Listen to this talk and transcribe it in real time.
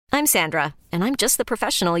I'm Sandra, and I'm just the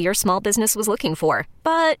professional your small business was looking for.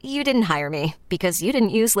 But you didn't hire me because you didn't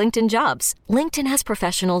use LinkedIn Jobs. LinkedIn has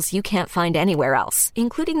professionals you can't find anywhere else,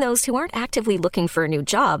 including those who aren't actively looking for a new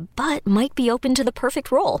job, but might be open to the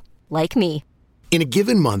perfect role, like me. In a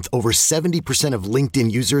given month, over 70% of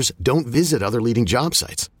LinkedIn users don't visit other leading job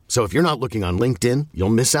sites. So if you're not looking on LinkedIn, you'll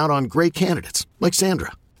miss out on great candidates like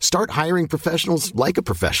Sandra. Start hiring professionals like a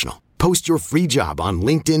professional. Post your free job on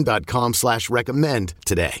linkedin.com/recommend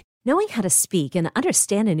today. Knowing how to speak and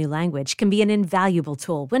understand a new language can be an invaluable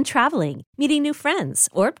tool when traveling, meeting new friends,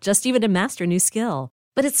 or just even to master a new skill.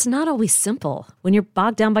 But it's not always simple when you're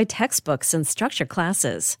bogged down by textbooks and structured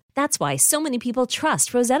classes. That's why so many people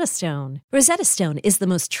trust Rosetta Stone. Rosetta Stone is the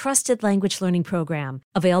most trusted language learning program,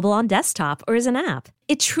 available on desktop or as an app.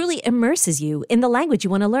 It truly immerses you in the language you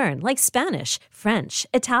want to learn, like Spanish, French,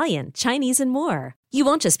 Italian, Chinese, and more. You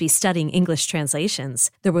won't just be studying English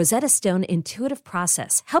translations. The Rosetta Stone intuitive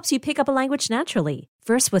process helps you pick up a language naturally,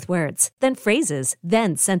 first with words, then phrases,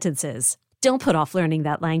 then sentences. Don't put off learning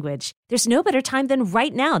that language. There's no better time than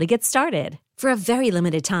right now to get started. For a very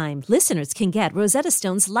limited time, listeners can get Rosetta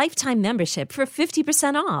Stone's lifetime membership for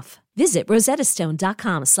 50% off. Visit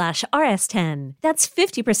rosettastone.com/rs10. That's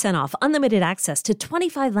 50% off unlimited access to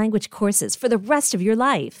 25 language courses for the rest of your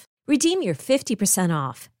life. Redeem your 50%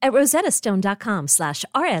 off at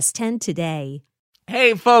rosettastone.com/rs10 today.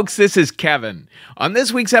 Hey folks, this is Kevin. On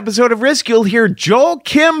this week's episode of Risk, you'll hear Joel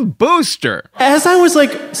Kim Booster. As I was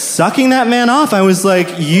sucking that man off, I was like,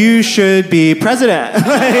 you should be president.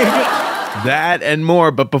 That and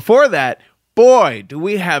more. But before that, boy, do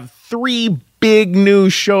we have 3 big new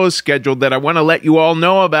shows scheduled that I want to let you all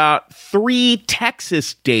know about. 3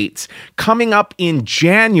 Texas dates coming up in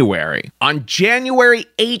January. On January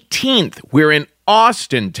 18th, we're in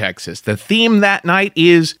Austin, Texas. The theme that night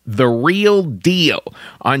is The Real Deal.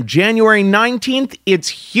 On January 19th, it's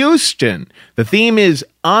Houston. The theme is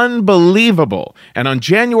Unbelievable. And on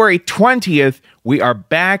January 20th, we are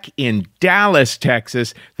back in Dallas,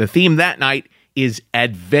 Texas. The theme that night is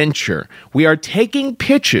Adventure. We are taking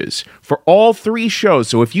pitches for all 3 shows.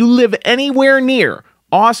 So if you live anywhere near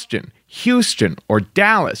Austin, Houston, or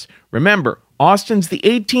Dallas, remember, Austin's the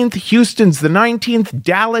 18th, Houston's the 19th,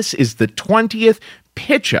 Dallas is the 20th.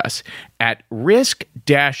 Pitch us at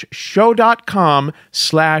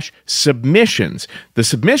risk-show.com/submissions. The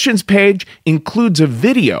submissions page includes a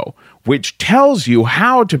video which tells you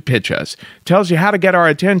how to pitch us, tells you how to get our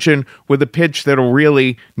attention with a pitch that'll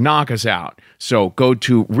really knock us out. So go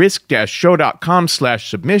to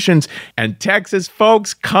risk-show.com/submissions, and Texas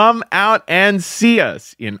folks, come out and see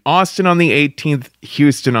us in Austin on the 18th,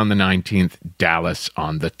 Houston on the 19th, Dallas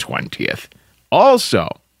on the 20th. Also,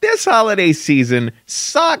 this holiday season,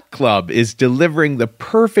 Sock Club is delivering the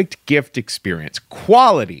perfect gift experience.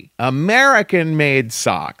 Quality, American-made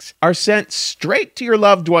socks are sent straight to your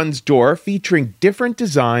loved one's door, featuring different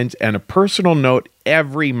designs and a personal note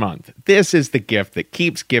every month. This is the gift that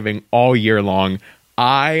keeps giving all year long.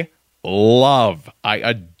 I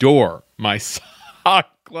adore my Sock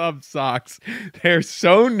Club socks. They're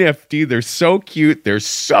so nifty, they're so cute, they're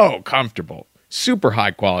so comfortable. Super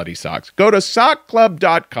high quality socks. Go to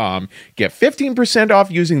sockclub.com. Get 15% off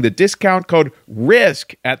using the discount code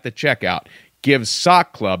RISK at the checkout. Give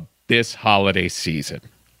Sock Club this holiday season.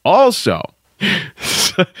 Also,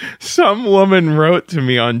 some woman wrote to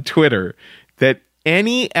me on Twitter that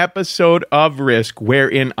any episode of Risk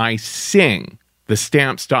wherein I sing the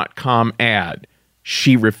Stamps.com ad,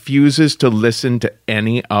 she refuses to listen to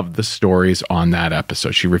any of the stories on that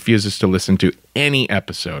episode. She refuses to listen to any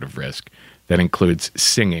episode of Risk that includes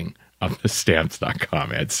singing of the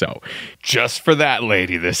Stamps.com ad. So just for that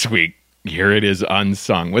lady this week, here it is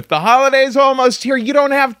unsung. With the holidays almost here, you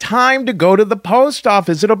don't have time to go to the post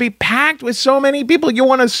office. It'll be packed with so many people. You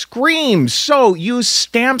want to scream. So use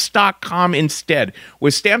Stamps.com instead.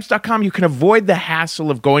 With Stamps.com, you can avoid the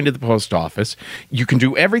hassle of going to the post office. You can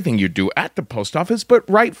do everything you do at the post office, but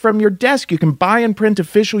right from your desk. You can buy and print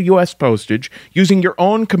official U.S. postage using your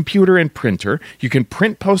own computer and printer. You can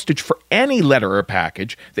print postage for any letter or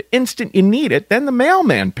package. The instant you need it, then the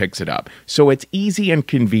mailman picks it up. So it's easy and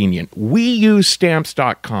convenient. We use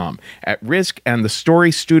Stamps.com at Risk and the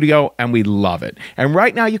Story Studio, and we love it. And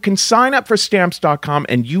right now, you can sign up for Stamps.com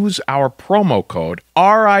and use our promo code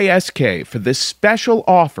RISK for this special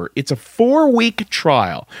offer. It's a 4-week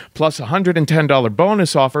trial, plus a $110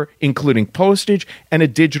 bonus offer, including postage and a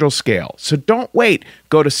digital scale. So don't wait.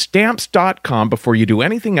 Go to Stamps.com before you do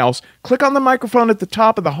anything else. Click on the microphone at the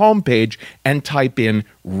top of the homepage and type in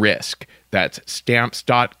RISK. That's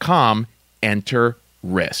Stamps.com. Enter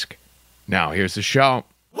RISK. Now, here's the show.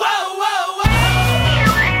 Whoa, whoa, whoa.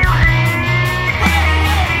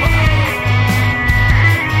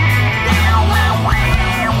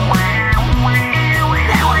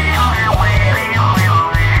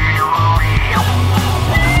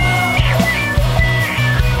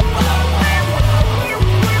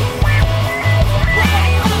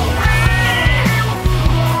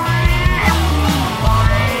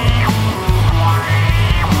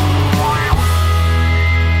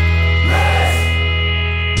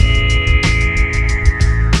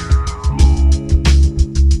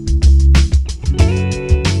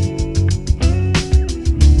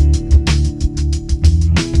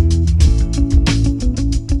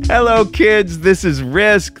 Hello, kids. This is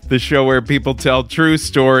Risk, the show where people tell true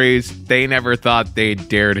stories they never thought they'd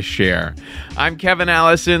dare to share. I'm Kevin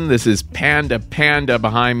Allison. This is Panda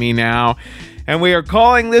behind me now. And we are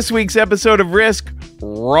calling this week's episode of Risk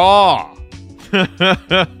Raw.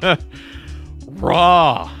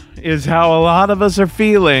 Raw is how a lot of us are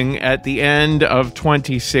feeling at the end of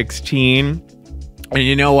 2016. And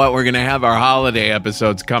you know what? We're going to have our holiday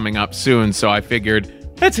episodes coming up soon, so I figured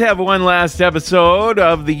let's have one last episode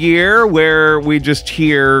of the year where we just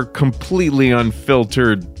hear completely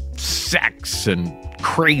unfiltered sex and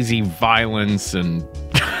crazy violence and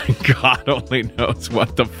God only knows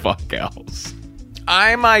what the fuck else.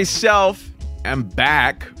 I myself am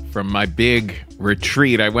back from my big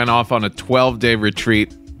retreat. I went off on a 12-day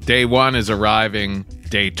retreat. Day 1 is arriving,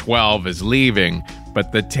 day 12 is leaving,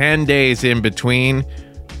 but the 10 days in between,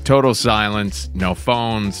 total silence, no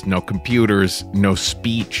phones, no computers, no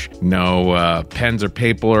speech, no pens or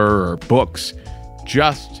paper or books,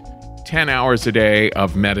 just 10 hours a day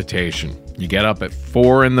of meditation. You get up at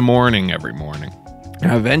 4 in the morning every morning.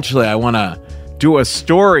 Now, eventually, I want to do a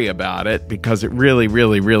story about it because it really,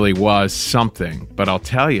 really, really was something. But I'll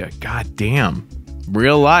tell you, goddamn,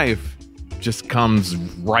 real life just comes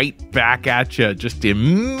right back at you, just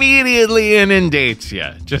immediately inundates you,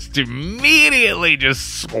 just immediately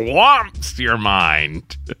just swamps your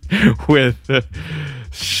mind with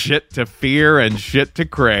shit to fear and shit to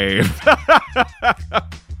crave.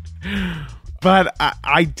 But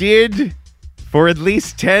I did, for at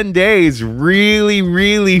least 10 days, really,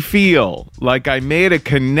 really feel like I made a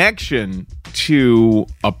connection to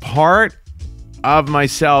a part of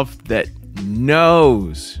myself that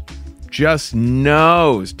just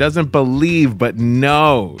knows, doesn't believe, but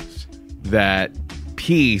knows that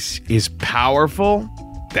peace is powerful,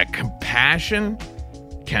 that compassion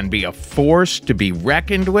can be a force to be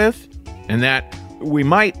reckoned with, and that we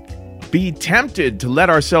might be tempted to let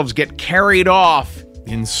ourselves get carried off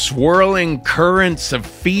in swirling currents of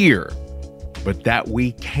fear, but that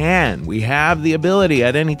we have the ability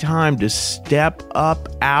at any time to step up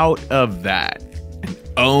out of that and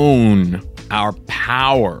own our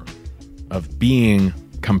power of being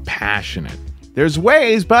compassionate. There's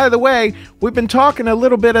ways, by the way, we've been talking a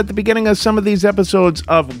little bit at the beginning of some of these episodes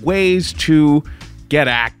of ways to get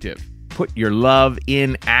active. Put your love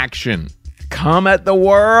in action. Come at the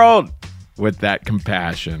world with that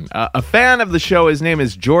compassion. A fan of the show, his name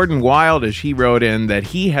is Jordan Wildish. He wrote in that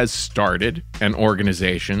he has started an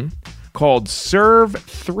organization called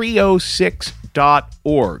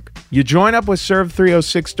Serve306.org. You join up with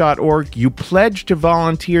Serve306.org. You pledge to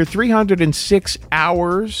volunteer 306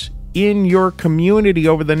 hours in your community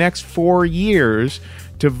over the next 4 years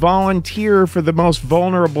to volunteer for the most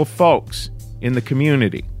vulnerable folks in the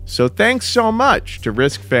community. So thanks so much to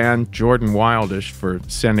Risk fan Jordan Wildish for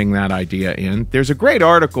sending that idea in. There's a great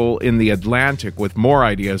article in The Atlantic with more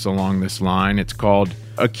ideas along this line. It's called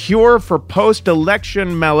A Cure for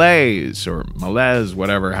Post-Election Malaise, or Malaise,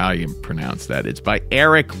 whatever how you pronounce that. It's by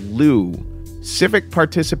Eric Liu. Civic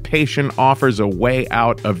participation offers a way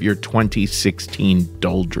out of your 2016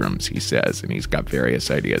 doldrums, he says, and he's got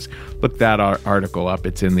various ideas. Look that article up.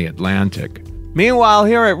 It's in The Atlantic. Meanwhile,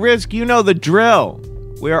 here at Risk, you know the drill.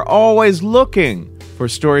 We are always looking for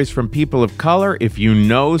stories from people of color. If you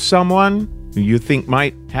know someone who you think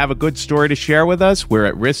might have a good story to share with us, we're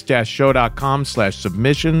at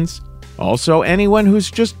risk-show.com/submissions. Also, anyone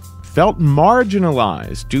who's just felt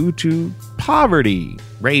marginalized due to poverty,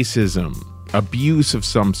 racism, abuse of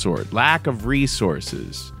some sort, lack of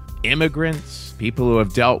resources, immigrants, people who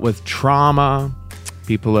have dealt with trauma,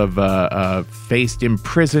 people who have faced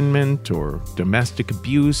imprisonment or domestic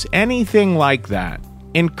abuse, anything like that.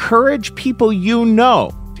 Encourage people you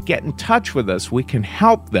know to get in touch with us. We can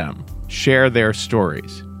help them share their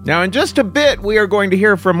stories. Now, in just a bit, we are going to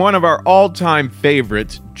hear from one of our all-time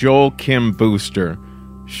favorites, Joel Kim Booster.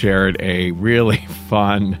 Shared a really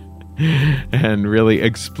fun and really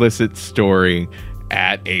explicit story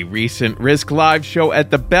at a recent Risk Live show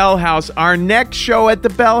at the Bell House. Our next show at the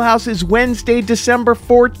Bell House is Wednesday, December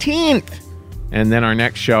 14th. And then our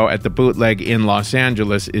next show at the Bootleg in Los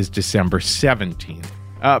Angeles is December 17th.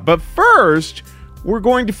 But first, we're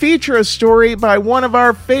going to feature a story by one of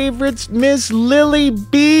our favorites, Miss Lily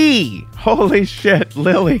B. Holy shit,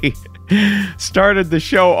 Lily started the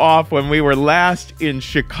show off when we were last in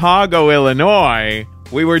Chicago, Illinois.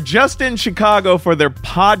 We were just in Chicago for their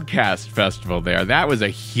podcast festival there. That was a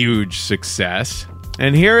huge success.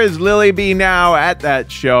 And here is Lily B now at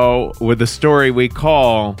that show with a story we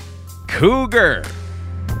call Cougar.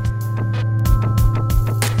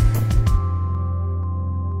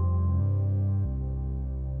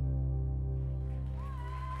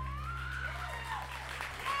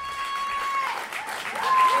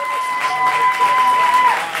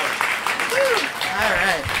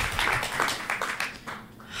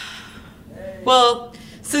 Well,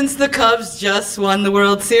 since the Cubs just won the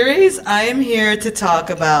World Series, I am here to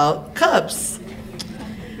talk about Cubs.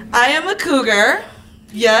 I am a cougar.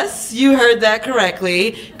 Yes, you heard that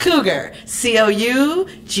correctly. Cougar. C-O-U-G-A-R.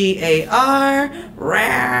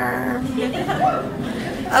 Rawr.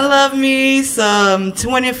 I love me some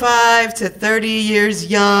 25 to 30 years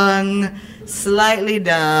young, slightly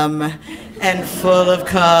dumb, and full of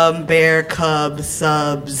bear cub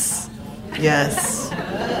subs. Yes.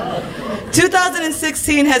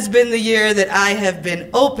 2016 has been the year that I have been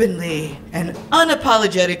openly and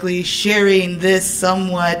unapologetically sharing this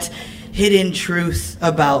somewhat hidden truth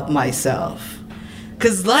about myself.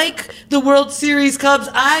 Because like the World Series Cubs,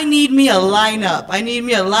 I need me a lineup. I need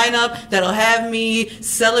me a lineup that'll have me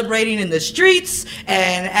celebrating in the streets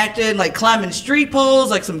and acting like climbing street poles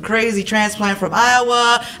like some crazy transplant from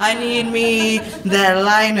Iowa. I need me that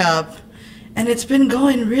lineup. And it's been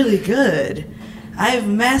going really good. I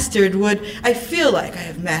feel like I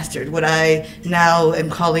have mastered what I now am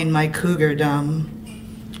calling my cougardom.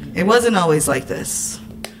 It wasn't always like this.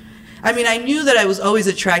 I mean, I knew that I was always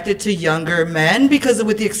attracted to younger men because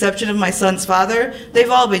with the exception of my son's father,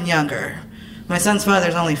 they've all been younger. My son's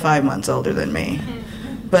father's only 5 months older than me.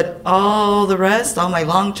 But all the rest, all my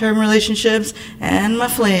long-term relationships and my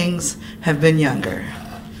flings have been younger.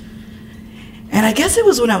 And I guess it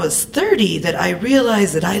was when I was 30 that I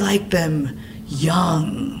realized that I liked them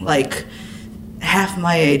young, like half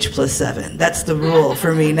my age plus 7. That's the rule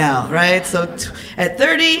for me now, right? So at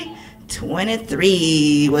 30,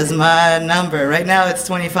 23 was my number. Right now it's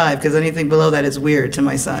 25 because anything below that is weird to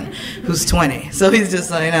my son, who's 20. So he's just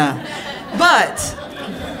like, no. But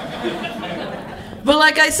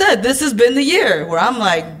like I said, this has been the year where I'm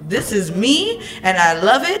like, this is me, and I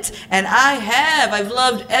love it, and I've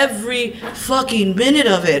loved every fucking minute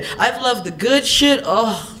of it. I've loved the good shit,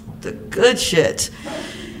 the good shit.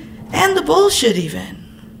 And the bullshit even.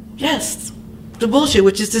 Yes, the bullshit,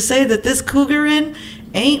 which is to say that this cougarin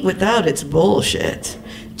ain't without its bullshit.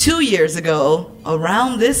 2 years ago,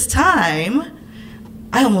 around this time,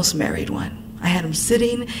 I almost married one. I had him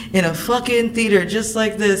sitting in a fucking theater just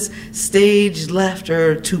like this, stage left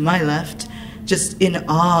or to my left, just in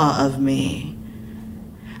awe of me.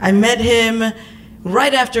 I met him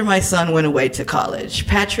right after my son went away to college.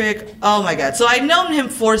 Patrick, oh my God. So I'd known him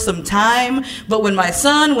for some time, but when my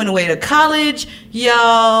son went away to college,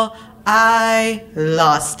 y'all, I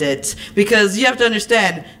lost it. Because you have to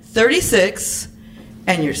understand, 36,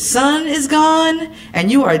 and your son is gone,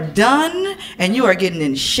 and you are done, and you are getting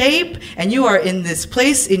in shape, and you are in this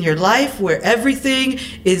place in your life where everything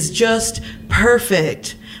is just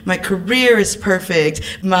perfect. My career is perfect.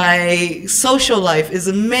 My social life is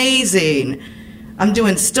amazing. I'm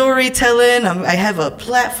doing storytelling. I have a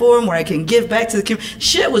platform where I can give back to the community.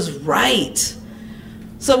 Shit was right.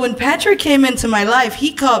 So when Patrick came into my life,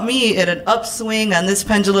 he caught me at an upswing on this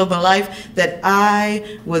pendulum of life that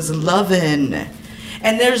I was loving.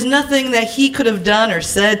 And there's nothing that he could have done or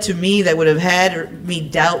said to me that would have had me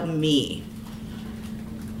doubt me.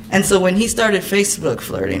 And so when he started Facebook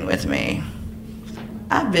flirting with me,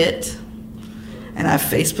 I bit, and I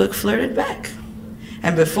Facebook flirted back.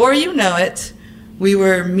 And before you know it, we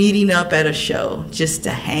were meeting up at a show just to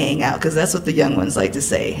hang out, because that's what the young ones like to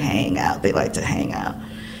say, hang out. They like to hang out.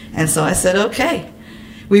 And so I said, okay.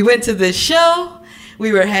 We went to this show.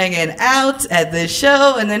 We were hanging out at this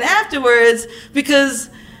show, and then afterwards, because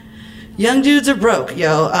young dudes are broke,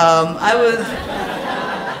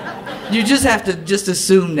 you just have to just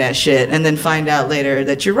assume that shit and then find out later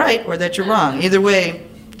that you're right or that you're wrong. Either way,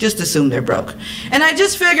 just assume they're broke. And I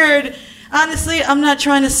just figured, honestly, I'm not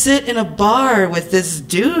trying to sit in a bar with this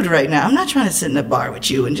dude right now. I'm not trying to sit in a bar with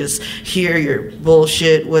you and just hear your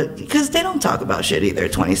bullshit, because they don't talk about shit either,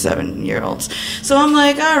 27-year-olds. So I'm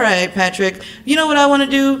like, all right, Patrick, you know what I want to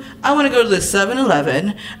do? I want to go to the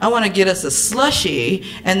 7-Eleven. I want to get us a slushie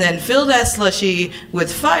and then fill that slushie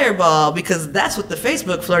with Fireball, because that's what the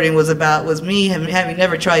Facebook flirting was about, was me having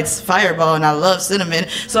never tried Fireball, and I love cinnamon.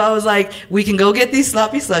 So I was like, we can go get these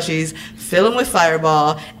sloppy slushies, fill them with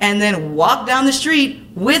Fireball, and then walk down the street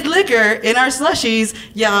with liquor in our slushies.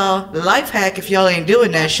 Y'all, life hack if y'all ain't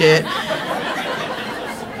doing that shit.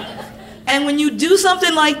 And when you do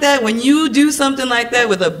something like that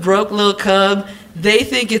with a broke little cub, they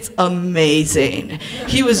think it's amazing.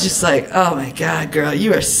 He was just like, oh my God, girl,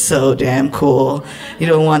 you are so damn cool. You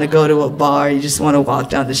don't want to go to a bar, you just want to walk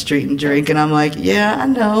down the street and drink. And I'm like, yeah, I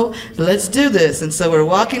know, let's do this. And so we're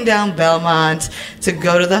walking down Belmont to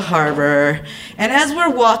go to the harbor. And as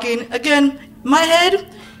we're walking, again, my head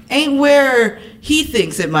ain't where he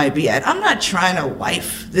thinks it might be at. I'm not trying to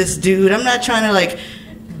wife this dude. I'm not trying to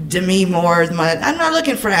Demi Moore. I'm not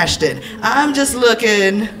looking for Ashton. I'm just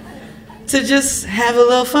looking to just have a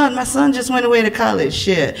little fun. My son just went away to college,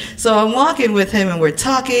 shit. So I'm walking with him and we're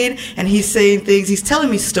talking and he's saying things. He's telling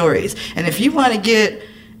me stories. And if you want to get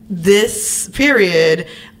this period,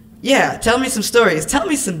 yeah, tell me some stories. Tell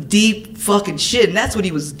me some deep fucking shit. And that's what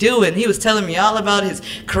he was doing. He was telling me all about his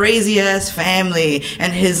crazy ass family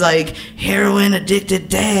and his like heroin addicted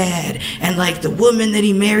dad and like the woman that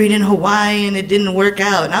he married in Hawaii and it didn't work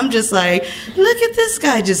out. And I'm just like, look at this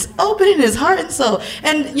guy just opening his heart and soul.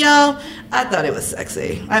 And y'all, I thought it was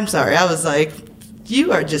sexy. I'm sorry. I was like,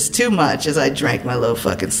 you are just too much, as I drank my little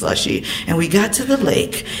fucking slushie. And we got to the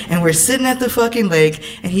lake, and we're sitting at the fucking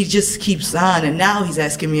lake, and he just keeps on, and now he's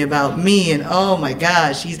asking me about me, and oh my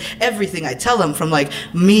gosh, he's everything I tell him, from like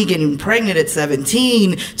me getting pregnant at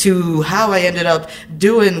 17 to how I ended up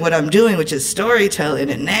doing what I'm doing, which is storytelling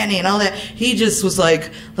and nanny and all that. He just was like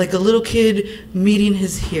a little kid meeting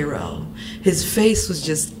his hero. His face was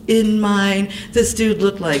just in mine. This dude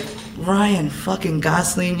looked like Ryan fucking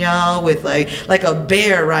Gosling, y'all, with like a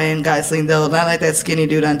bear Ryan Gosling, though, not like that skinny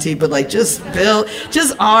dude on TV, but like just built,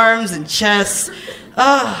 just arms and chest.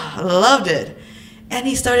 Oh, I loved it. And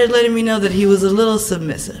he started letting me know that he was a little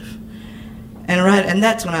submissive. And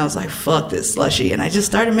that's when I was like, fuck this slushy. And I just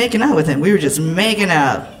started making out with him. We were just making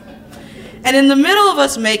out. And in the middle of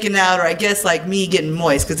us making out, or I guess like me getting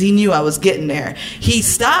moist, because he knew I was getting there, he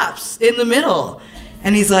stops in the middle.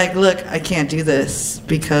 And he's like, look, I can't do this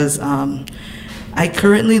because I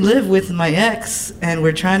currently live with my ex, and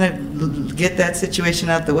we're trying to get that situation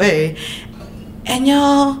out the way. And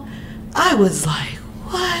y'all, I was like,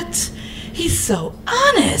 what? He's so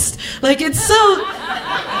honest. Like, it's so...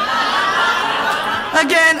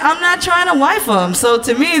 Again, I'm not trying to wife him. So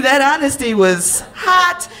to me, that honesty was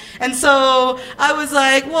hot. And so I was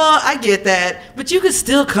like, well, I get that, but you could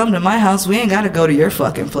still come to my house. We ain't got to go to your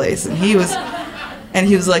fucking place. And he was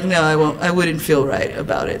like, no, I won't. I wouldn't feel right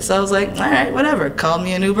about it. So I was like, all right, whatever. Called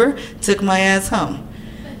me an Uber, took my ass home.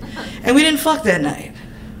 And we didn't fuck that night.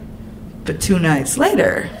 But 2 nights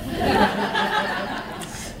later,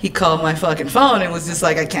 he called my fucking phone and was just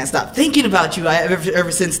like, I can't stop thinking about you.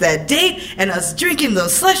 Ever since that date and us drinking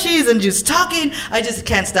those slushies and just talking, I just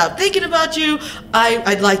can't stop thinking about you.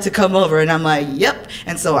 I'd like to come over. And I'm like, yep.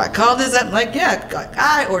 And so I called this up. I'm like, yeah,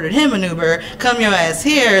 I ordered him an Uber. Come your ass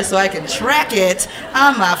here so I can track it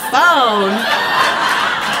on my phone.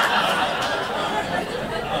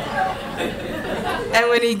 And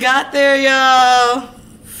when he got there, y'all,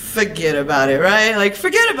 forget about it, right? Like,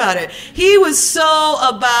 forget about it. He was so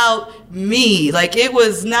about me. Like, it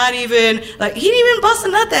was not even, like, he didn't even bust a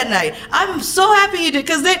nut that night. I'm so happy he did,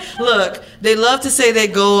 because they love to say they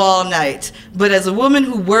go all night. But as a woman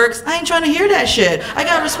who works, I ain't trying to hear that shit. I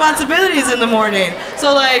got responsibilities in the morning.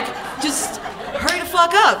 So, like, just hurry the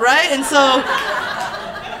fuck up, right? And so...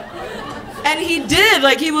 And he did,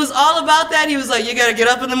 like, he was all about that. He was like, you gotta get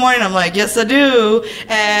up in the morning. I'm like, yes, I do.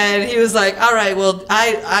 And he was like, all right, well,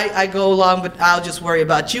 I go along, but I'll just worry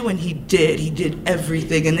about you. And he did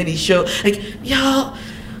everything. And then he showed, like, y'all,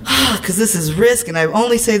 because this is risk, and I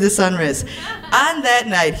only say this on risk. On that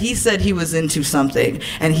night, he said he was into something,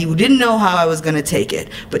 and he didn't know how I was gonna take it.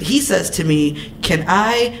 But he says to me, can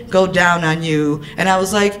I go down on you? And I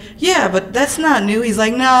was like, yeah, but that's not new. He's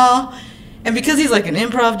like, no. And because he's like an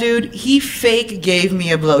improv dude, he fake gave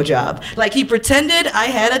me a blowjob. Like, he pretended I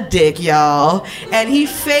had a dick, y'all. And he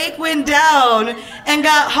fake went down and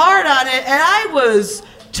got hard on it. And I was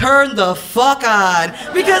turned the fuck on.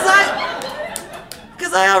 Because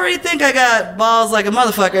I already think I got balls like a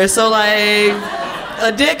motherfucker. So, like,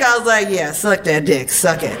 a dick, I was like, yeah, suck that dick.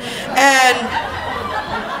 Suck it. And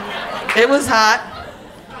it was hot.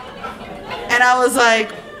 And I was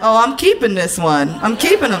like, oh, I'm keeping this one. I'm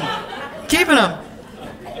keeping him. Keeping him.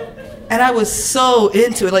 And I was so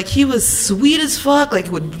into it. Like, he was sweet as fuck. Like, he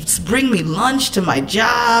would bring me lunch to my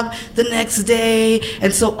job the next day.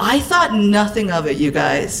 And so I thought nothing of it, you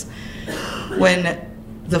guys. When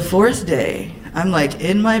the 4th day, I'm like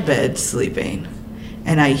in my bed sleeping,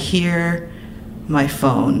 and I hear my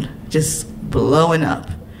phone just blowing up.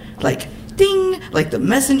 Like, ding, like the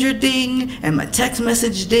messenger ding and my text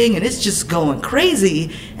message ding, and it's just going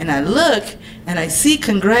crazy. And I look and I see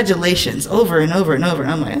congratulations over and over and over.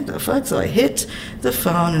 And I'm like, what the fuck? So I hit the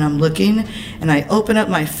phone and I'm looking, and I open up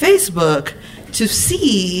my Facebook to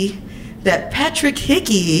see that Patrick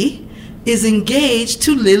Hickey is engaged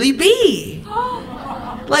to Lily B.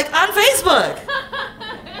 Like, on Facebook.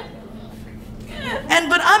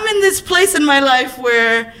 But I'm in this place in my life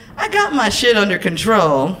where I got my shit under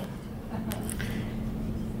control.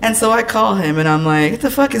 And so I call him and I'm like, what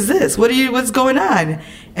the fuck is this? What's going on?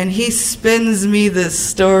 And he spins me this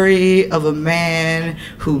story of a man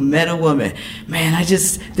who met a woman. Man,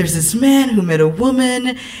 there's this man who met a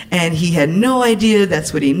woman, and he had no idea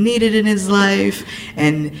that's what he needed in his life,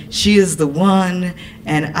 and she is the one,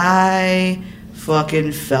 and I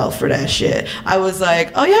fucking fell for that shit. I was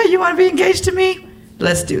like, oh yeah, you want to be engaged to me?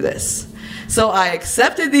 Let's do this. So I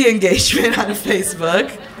accepted the engagement on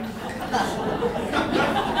Facebook,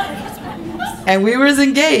 and we was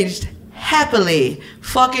engaged. Happily,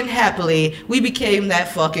 fucking happily, we became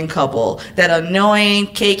that fucking couple. That annoying,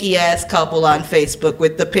 cakey-ass couple on Facebook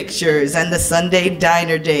with the pictures and the Sunday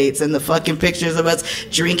diner dates and the fucking pictures of us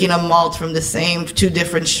drinking a malt from the same 2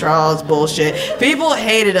 different straws bullshit. People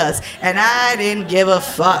hated us, and I didn't give a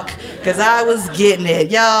fuck, because I was getting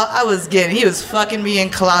it. Y'all, I was getting it. He was fucking me in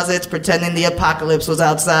closets pretending the apocalypse was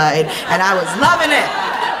outside, and I was loving it.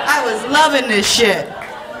 I was loving this shit.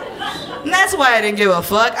 And that's why I didn't give a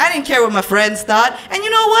fuck. I didn't care what my friends thought. And you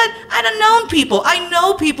know what? I done known people. I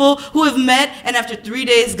know people who have met and after 3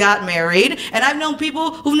 days got married. And I've known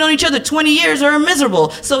people who've known each other 20 years or are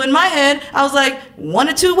miserable. So in my head, I was like, 1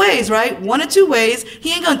 of 2 ways, right? 1 of 2 ways.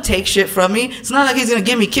 He ain't gonna take shit from me. It's not like he's gonna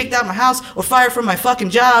get me kicked out of my house or fired from my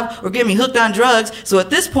fucking job or get me hooked on drugs. So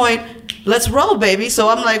at this point, let's roll, baby. So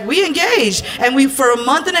I'm like, we engaged. And for a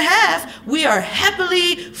month and a half, we are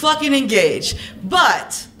happily fucking engaged.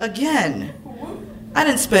 But, again, I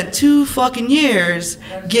done spent 2 fucking years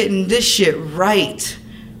getting this shit right.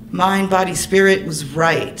 Mind, body, spirit was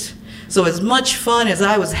right. So as much fun as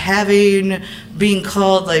I was having being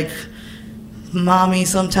called, like, mommy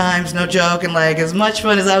sometimes, no joke, and like as much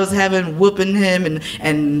fun as I was having whooping him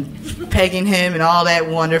and pegging him and all that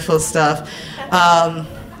wonderful stuff, I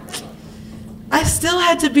still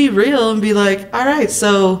had to be real and be like, all right,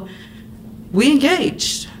 so we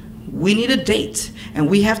engaged. We need a date. And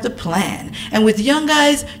we have to plan. And with young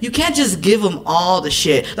guys, you can't just give them all the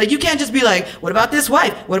shit. Like, you can't just be like, what about this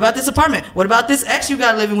wife? What about this apartment? What about this ex you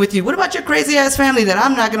got living with you? What about your crazy-ass family that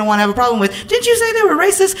I'm not going to want to have a problem with? Didn't you say they were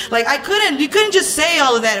racist? Like, you couldn't just say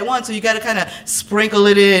all of that at once, so you got to kind of sprinkle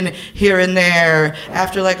it in here and there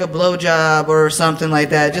after, like, a blowjob or something like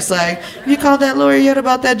that. Just like, you called that lawyer yet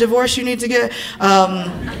about that divorce you need to get? That's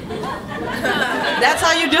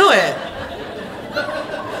how you do it.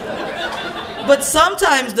 But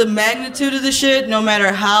sometimes the magnitude of the shit, no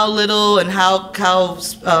matter how little and how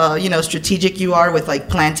strategic you are with like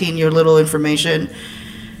planting your little information,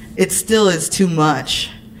 it still is too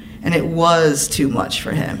much. And it was too much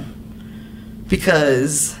for him.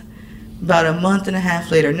 Because about a month and a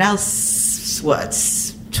half later, now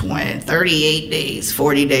 38 days,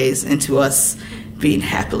 40 days into us being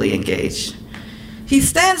happily engaged, he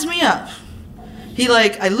stands me up.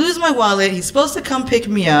 I lose my wallet, he's supposed to come pick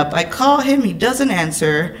me up, I call him, he doesn't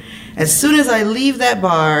answer. As soon as I leave that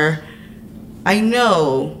bar, I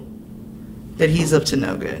know that he's up to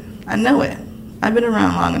no good. I know it. I've been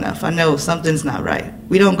around long enough. I know something's not right.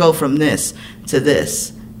 We don't go from this to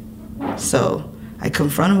this. So I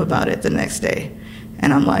confront him about it the next day.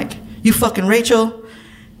 And I'm like, you fucking Rachel?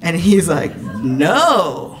 And he's like,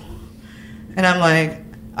 no. And I'm like,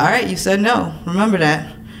 all right, you said no. Remember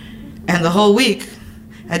that. And the whole week,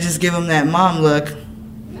 I just give him that mom look.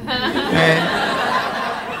 Right?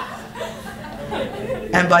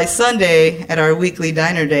 And by Sunday, at our weekly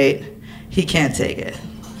diner date, he can't take it.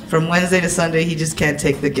 From Wednesday to Sunday, he just can't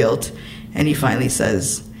take the guilt. And he finally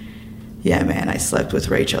says, yeah, man, I slept with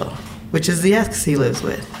Rachel, which is the ex he lives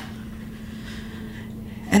with.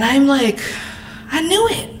 And I'm like, I knew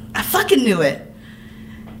it. I fucking knew it.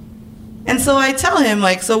 And so I tell him,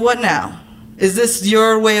 like, so what now? Is this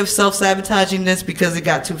your way of self-sabotaging this because it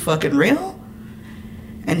got too fucking real?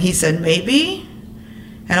 And he said, maybe.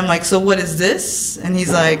 And I'm like, so what is this? And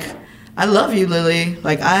he's like, I love you, Lily.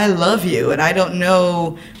 Like, I love you. And I don't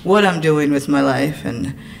know what I'm doing with my life.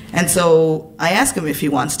 And so I ask him if he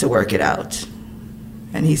wants to work it out.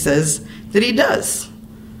 And he says that he does.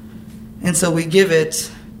 And so we give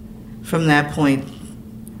it from that point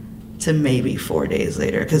to maybe 4 days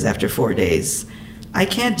later. Because after 4 days, I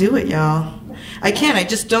can't do it, y'all. I can't. I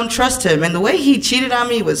just don't trust him. And the way he cheated on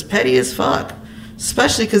me was petty as fuck.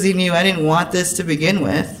 Especially because he knew I didn't want this to begin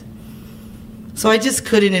with. So I just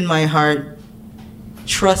couldn't in my heart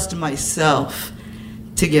trust myself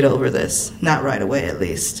to get over this. Not right away, at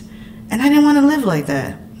least. And I didn't want to live like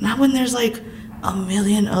that. Not when there's like a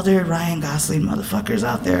million other Ryan Gosling motherfuckers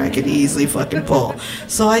out there I could easily fucking pull.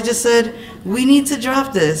 So I just said, we need to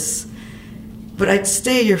drop this. But I'd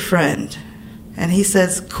stay your friend. And he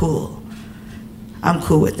says, cool. I'm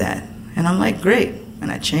cool with that. And I'm like, great.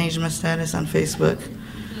 And I changed my status on Facebook.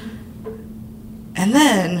 And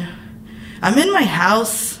then I'm in my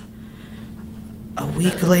house a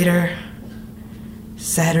week later,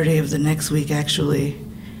 Saturday of the next week, actually.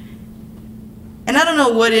 And I don't know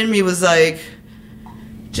what in me was like,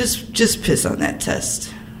 just piss on that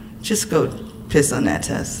test. Just go piss on that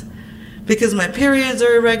test. Because my periods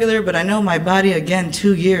are irregular, but I know my body, again,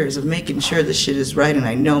 2 years of making sure this shit is right, and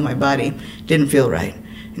I know my body didn't feel right.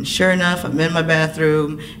 And sure enough, I'm in my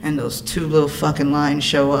bathroom, and those 2 little fucking lines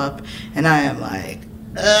show up, and I am like,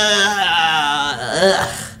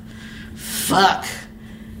 fuck.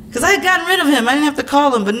 Because I had gotten rid of him. I didn't have to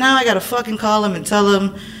call him, but now I got to fucking call him and tell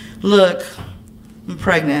him, look, I'm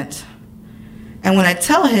pregnant. And when I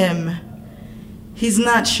tell him, he's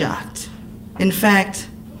not shocked. In fact,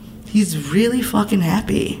 he's really fucking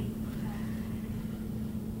happy.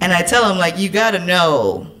 And I tell him, like, you gotta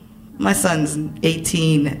know, my son's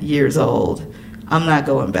 18 years old. I'm not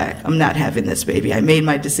going back. I'm not having this baby. I made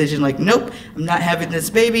my decision, like, nope, I'm not having this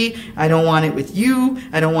baby. I don't want it with you.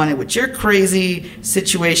 I don't want it with your crazy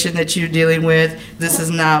situation that you're dealing with. This is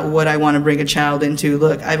not what I want to bring a child into.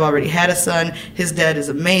 Look, I've already had a son. His dad is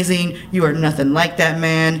amazing. You are nothing like that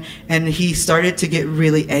man. And he started to get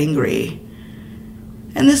really angry.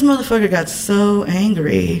 And this motherfucker got so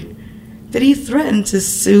angry that he threatened to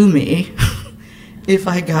sue me if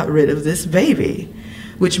I got rid of this baby,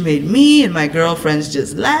 which made me and my girlfriends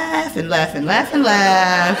just laugh and laugh and laugh and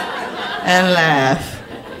laugh and laugh.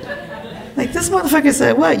 Like, this motherfucker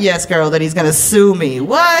said, what? Yes, girl, that he's gonna sue me.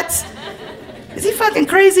 What? Is he fucking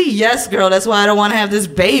crazy? Yes, girl, that's why I don't want to have this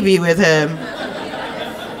baby with him.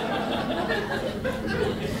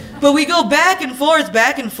 But we go back and forth,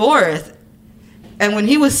 back and forth. And when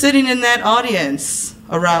he was sitting in that audience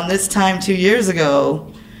around this time 2 years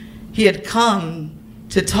ago, he had come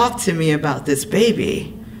to talk to me about this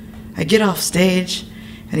baby. I get off stage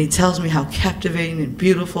and he tells me how captivating and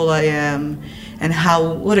beautiful I am and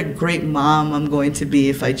what a great mom I'm going to be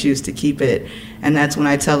if I choose to keep it. And that's when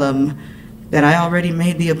I tell him that I already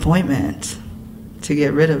made the appointment to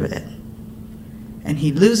get rid of it. And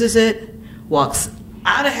he loses it, walks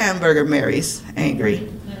out of Hamburger Mary's angry.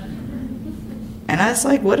 And I was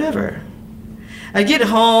like, whatever. I get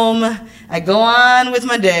home, I go on with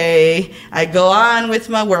my day, I go on with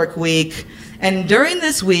my work week, and during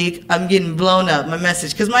this week, I'm getting blown up, my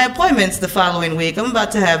message, because my appointment's the following week. I'm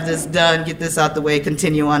about to have this done, get this out the way,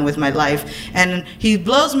 continue on with my life. And he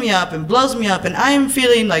blows me up, and I am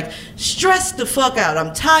feeling like stressed the fuck out.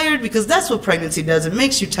 I'm tired, because that's what pregnancy does. It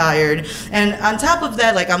makes you tired. And on top of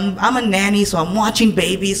that, like, I'm a nanny, so I'm watching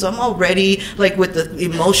babies, so I'm already, like, with the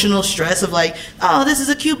emotional stress of, like, oh, this is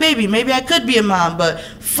a cute baby. Maybe I could be a mom, but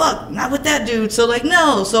fuck, not with that dude. So, like,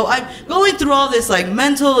 no. So I'm going through all this, like,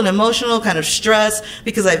 mental and emotional kind of stress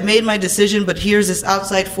because I've made my decision, but here's this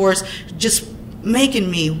outside force just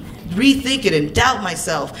making me rethink it and doubt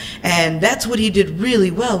myself. And that's what he did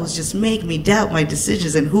really well, was just make me doubt my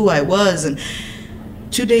decisions and who I was. And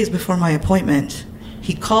 2 days before my appointment,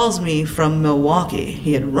 he calls me from Milwaukee.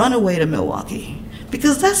 He had run away to Milwaukee.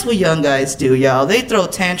 Because that's what young guys do, y'all. They throw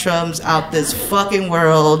tantrums out this fucking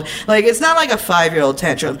world. Like, it's not like a 5-year-old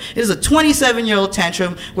tantrum. It is a 27-year-old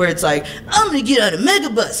tantrum where it's like, I'm gonna get on a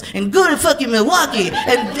megabus and go to fucking Milwaukee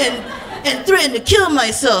and threaten to kill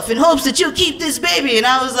myself in hopes that you'll keep this baby. And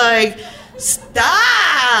I was like,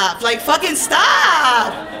 stop! Like, fucking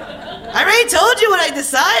stop! I already told you what I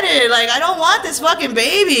decided. Like, I don't want this fucking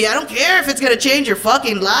baby. I don't care if it's gonna change your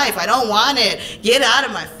fucking life. I don't want it. Get out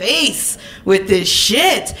of my face with this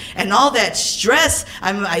shit and all that stress.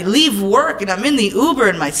 I leave work and I'm in the Uber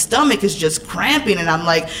and my stomach is just cramping and I'm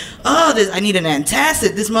like, oh, I need an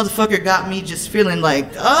antacid. This motherfucker got me just feeling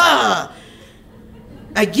like, I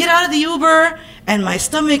get out of the Uber and my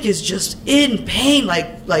stomach is just in pain,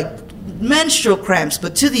 like menstrual cramps,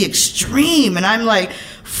 but to the extreme. And I'm like,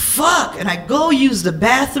 fuck. And I go use the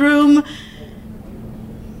bathroom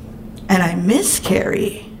and I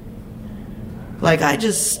miscarry. Like, I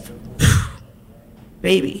just,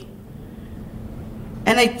 baby.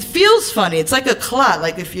 And it feels funny. It's like a clot.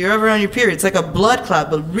 Like, if you're ever on your period, it's like a blood clot,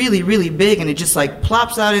 but really, really big. And it just, like,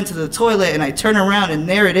 plops out into the toilet. And I turn around, and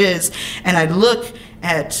there it is. And I look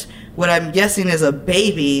at what I'm guessing is a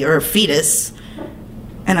baby or a fetus.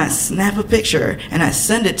 And I snap a picture. And I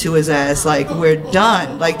send it to his ass, like, we're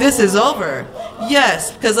done. Like, this is over.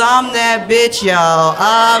 Yes, because I'm that bitch, y'all.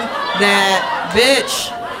 I'm that bitch.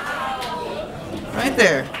 Right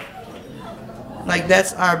there. Like,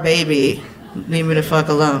 that's our baby. Leave me the fuck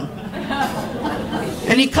alone.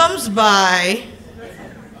 And he comes by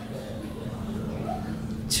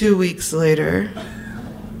 2 weeks later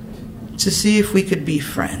to see if we could be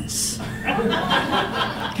friends.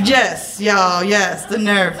 Yes, y'all, yes, the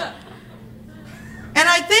nerve. And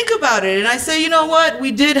I think about it and I say, you know what?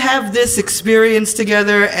 We did have this experience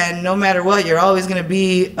together, and no matter what, you're always going to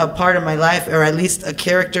be a part of my life, or at least a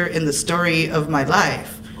character in the story of my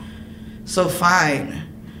life. So fine.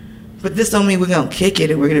 But this don't mean we're going to kick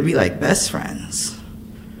it and we're going to be like best friends.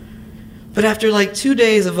 But after like 2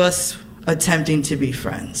 days of us attempting to be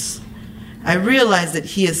friends, I realized that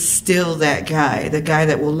he is still that guy, the guy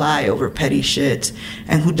that will lie over petty shit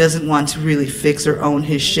and who doesn't want to really fix or own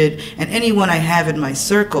his shit. And anyone I have in my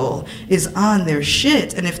circle is on their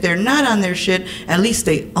shit. And if they're not on their shit, at least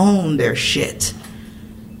they own their shit.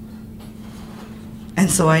 And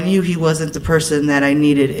so I knew he wasn't the person that I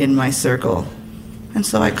needed in my circle. And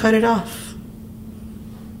so I cut it off.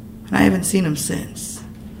 And I haven't seen him since.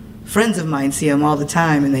 Friends of mine see him all the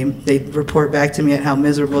time, and they report back to me at how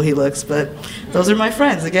miserable he looks, but those are my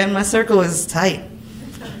friends. Again, my circle is tight.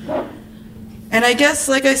 And I guess,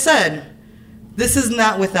 like I said, this is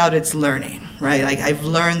not without its learning, right? Like, I've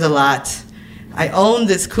learned a lot. I own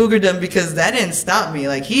this cougardom because that didn't stop me.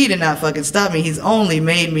 Like, he did not fucking stop me. He's only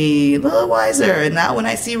made me a little wiser. And now when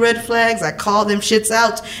I see red flags, I call them shits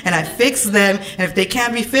out, and I fix them. And if they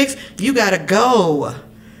can't be fixed, you gotta go.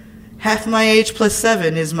 Half my age plus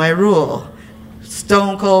 7 is my rule.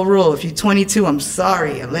 Stone cold rule. If you're 22, I'm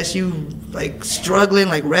sorry. Unless you like struggling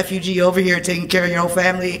like refugee over here taking care of your whole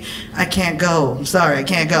family, I can't go. I'm sorry, I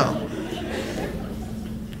can't go.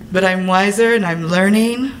 But I'm wiser and I'm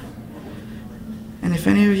learning. And if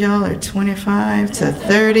any of y'all are 25 to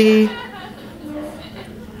 30,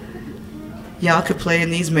 y'all could play in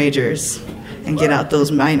these majors and get out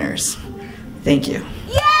those minors. Thank you.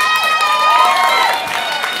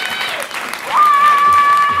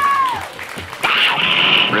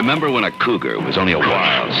 Remember when a cougar was only a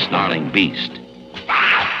wild, snarling beast?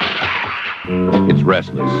 It's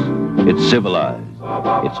restless, it's civilized,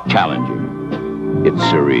 it's challenging, it's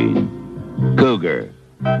serene. Cougar,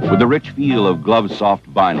 with the rich feel of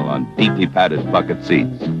glove-soft vinyl on deeply padded bucket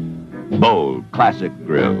seats. Bold, classic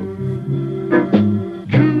grill.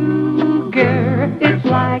 Cougar, it's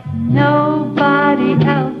like nobody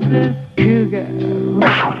else's cougar.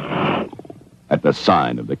 At the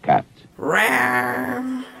sign of the cat.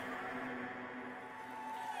 Ram.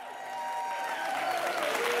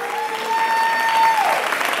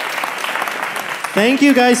 Thank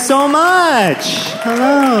you guys so much.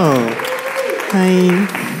 Hello. Hi.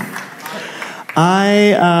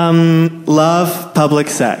 I love public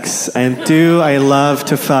sex. I love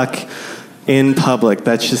to fuck in public.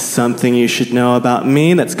 That's just something you should know about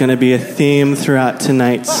me. That's going to be a theme throughout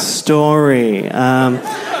tonight's story.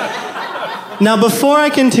 Now, before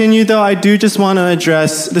I continue, though, I do just want to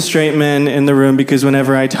address the straight men in the room, because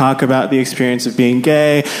whenever I talk about the experience of being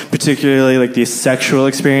gay, particularly like the sexual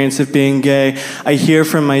experience of being gay, I hear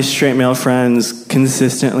from my straight male friends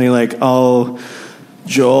consistently like, oh,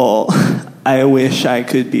 Joel, I wish I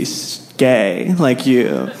could be gay like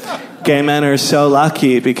you. Gay men are so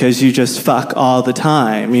lucky because you just fuck all the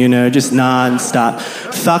time, you know, just non-stop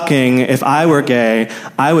fucking. If I were gay,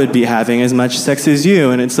 I would be having as much sex as you.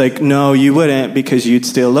 And it's like, no, you wouldn't, because you'd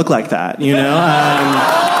still look like that, you know?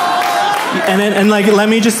 And let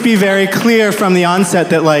me just be very clear from the onset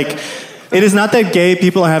that, like, it is not that gay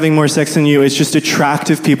people are having more sex than you. It's just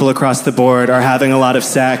attractive people across the board are having a lot of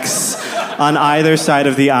sex on either side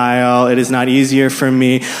of the aisle. It is not easier for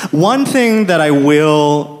me. One thing that I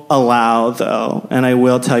will allow, though, and I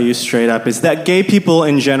will tell you straight up, is that gay people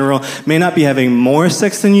in general may not be having more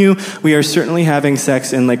sex than you. We are certainly having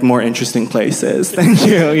sex in like more interesting places than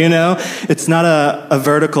you know? It's not a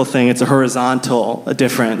vertical thing, it's a horizontal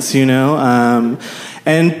difference, you know?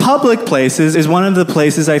 And public places is one of the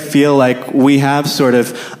places I feel like we have sort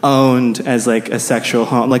of owned as like a sexual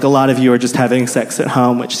home. Like a lot of you are just having sex at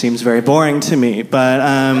home, which seems very boring to me, but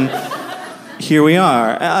here we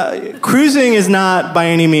are. Cruising is not by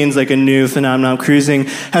any means like a new phenomenon. Cruising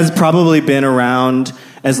has probably been around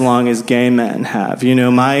as long as gay men have. You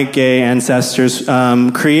know, my gay ancestors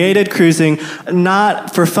created cruising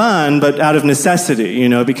not for fun, but out of necessity, you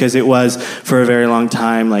know, because it was for a very long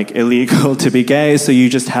time like illegal to be gay, so you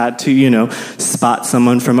just had to, you know, spot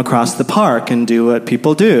someone from across the park and do what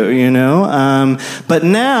people do, you know. But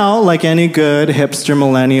now, like any good hipster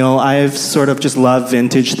millennial, I've sort of just loved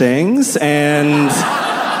vintage things, and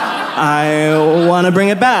I want to bring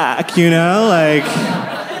it back, you know, like...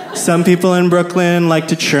 Some people in Brooklyn like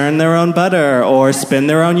to churn their own butter or spin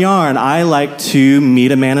their own yarn. I like to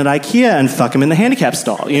meet a man at IKEA and fuck him in the handicap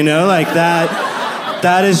stall, you know? Like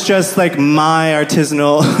that is just like my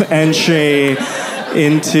artisanal entry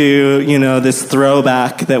into, you know, this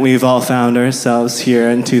throwback that we've all found ourselves here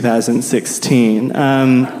in 2016.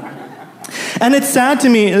 And it's sad to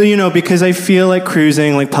me, because I feel like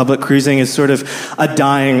cruising, like public cruising, is sort of a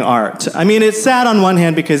dying art. I mean, it's sad on one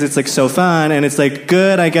hand because it's like so fun, and it's like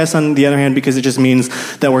good, I guess, on the other hand, because it just means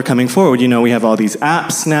that we're coming forward. We have all these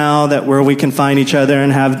apps now where we can find each other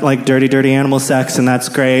and have like dirty animal sex, and that's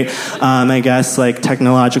great. I guess like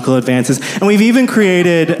technological advances. And we've even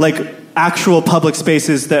created like actual public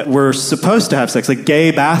spaces that were supposed to have sex. Like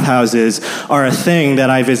gay bathhouses are a thing that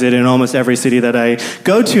I visit in almost every city that I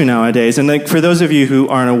go to nowadays. And like for those of you who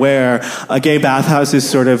aren't aware, a gay bathhouse is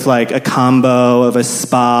sort of like a combo of a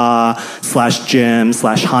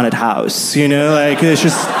spa/gym/haunted house. Like there's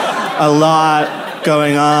just a lot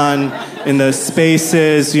going on in those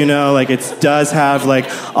spaces, like it does have like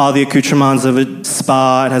all the accoutrements of a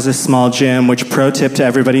spa. It has a small gym, which pro tip to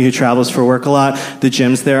everybody who travels for work a lot, the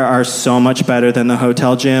gyms there are so much better than the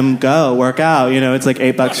hotel gym. Go, work out. It's like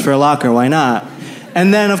 $8 for a locker. Why not?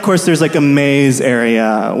 And then, of course, there's like a maze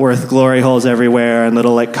area with glory holes everywhere and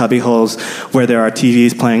little like cubby holes where there are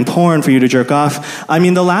TVs playing porn for you to jerk off. I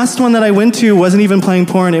mean, the last one that I went to wasn't even playing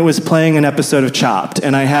porn. It was playing an episode of Chopped.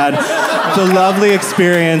 And I had the lovely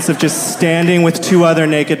experience of just standing with two other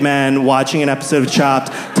naked men watching an episode of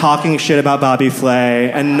Chopped, talking shit about Bobby Flay,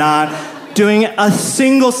 and not doing a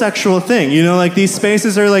single sexual thing. Like these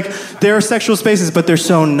spaces are like, they're sexual spaces, but they're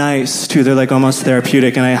so nice too. They're like almost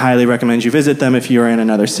therapeutic, and I highly recommend you visit them if you're in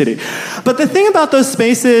another city. But the thing about those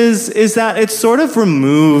spaces is that it's sort of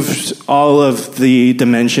removed all of the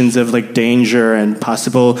dimensions of like danger and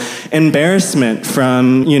possible embarrassment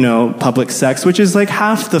from, public sex, which is like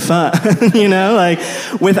half the fun, like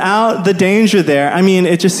without the danger there, I mean,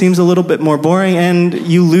 it just seems a little bit more boring, and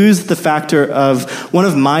you lose the factor of one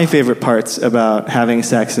of my favorite parts about having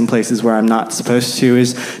sex in places where I'm not supposed to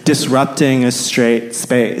is disrupting a straight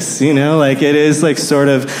space, like it is like sort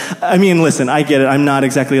of, I mean, listen, I get it. I'm not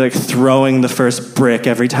exactly like throwing the first brick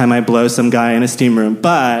every time I blow some guy in a steam room,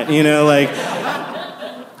 but, like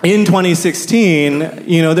in 2016,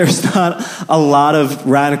 there's not a lot of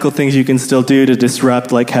radical things you can still do to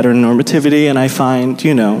disrupt like heteronormativity, and I find,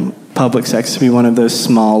 public sex to be one of those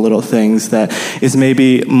small little things that is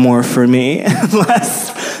maybe more for me, less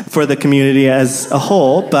for the community as a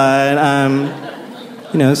whole, but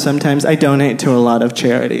sometimes I donate to a lot of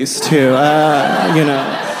charities too,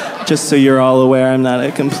 just so you're all aware I'm not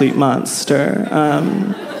a complete monster.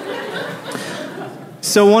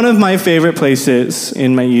 So one of my favorite places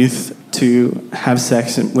in my youth to have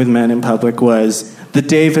sex with men in public was the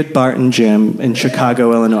David Barton Gym in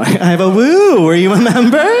Chicago, Illinois. I have a woo! Were you a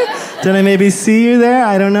member? Did I maybe see you there?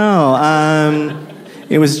 I don't know.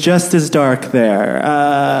 It was just as dark there.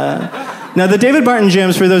 Now, the David Barton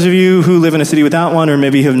gyms, for those of you who live in a city without one, or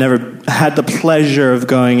maybe have never had the pleasure of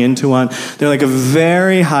going into one, they're like a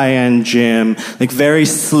very high-end gym, like very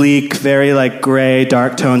sleek, very like gray,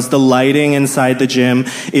 dark tones. The lighting inside the gym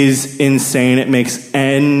is insane. It makes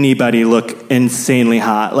anybody look insanely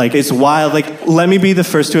hot. Like, it's wild. Like, let me be the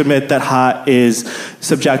first to admit that hot is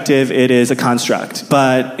subjective. It is a construct.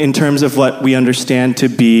 But in terms of what we understand to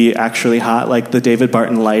be actually hot, like the David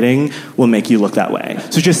Barton lighting will make you look that way.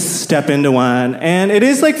 So just step into one. And it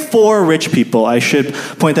is like for rich people. I should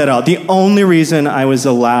point that out. The only reason I was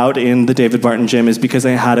allowed in the David Barton gym is because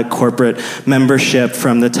I had a corporate membership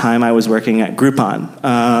from the time I was working at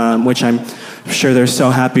Groupon, which I'm sure they're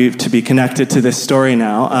so happy to be connected to this story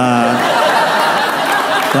now.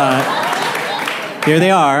 But here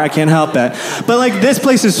they are. I can't help it. But like, this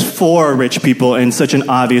place is for rich people in such an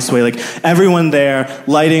obvious way. Like, everyone there,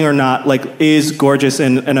 lighting or not, like, is gorgeous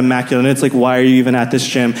and immaculate. And it's like, why are you even at this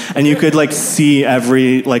gym? And you could like see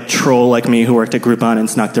every like troll like me who worked at Groupon and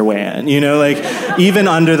snuck their way in. You know, like, even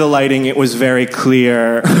under the lighting, it was very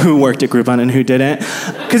clear who worked at Groupon and who didn't.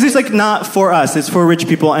 Because it's like not for us. It's for rich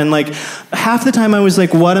people. And like, half the time I was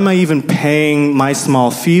like, what am I even paying my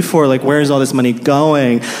small fee for? Like, where's all this money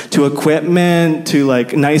going? To equipment? To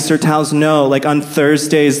like nicer towels? No. Like, on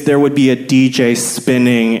Thursdays there would be a DJ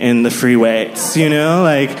spinning in the free weights, you know?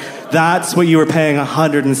 Like, that's what you were paying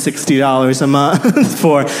 $160 a month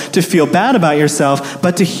for, to feel bad about yourself,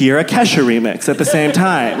 but to hear a Kesha remix at the same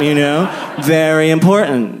time, you know? Very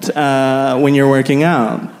important when you're working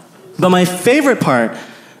out. But my favorite part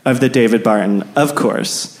of the David Barton, of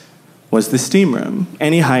course, was the steam room.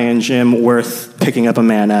 Any high-end gym worth picking up a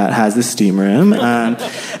man at has the steam room.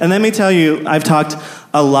 And let me tell you, I've talked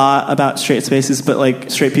a lot about straight spaces, but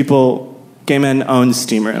like, straight people gay men own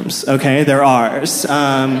steam rooms, okay? They're ours.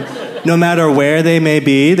 No matter where they may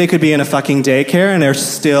be, they could be in a fucking daycare and they're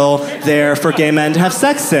still there for gay men to have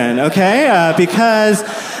sex in, okay? Because,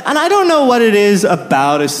 and I don't know what it is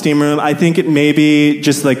about a steam room. I think it may be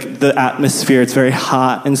just like the atmosphere. It's very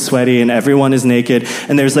hot and sweaty and everyone is naked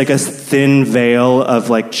and there's like a thin veil of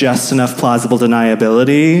like just enough plausible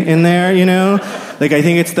deniability in there, you know? Like, I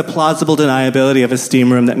think it's the plausible deniability of a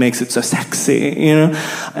steam room that makes it so sexy, you know?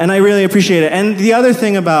 And I really appreciate it. And the other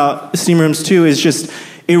thing about steam rooms, too, is just,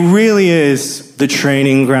 it really is the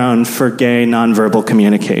training ground for gay nonverbal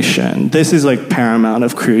communication. This is like paramount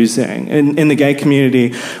of cruising. In the gay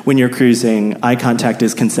community, when you're cruising, eye contact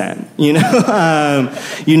is consent, you know?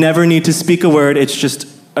 You never need to speak a word, it's just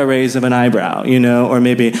a raise of an eyebrow, you know, or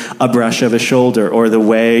maybe a brush of a shoulder, or the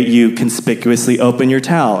way you conspicuously open your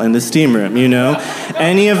towel in the steam room, you know?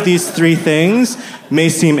 Any of these three things may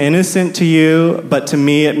seem innocent to you, but to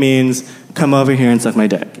me it means, come over here and suck my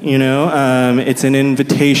dick, you know? It's an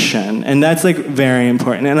invitation, and that's like very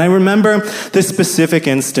important. And I remember this specific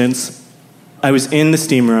instance. I was in the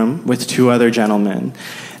steam room with two other gentlemen,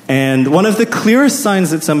 and one of the clearest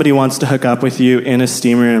signs that somebody wants to hook up with you in a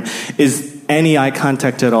steam room is any eye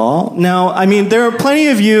contact at all. Now, I mean, there are plenty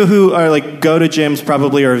of you who are like, go to gyms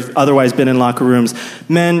probably, or have otherwise been in locker rooms.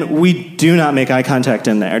 Men, we do not make eye contact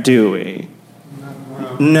in there, do we?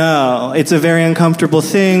 No, it's a very uncomfortable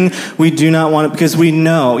thing. We do not want it, because we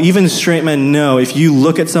know, even straight men know, if you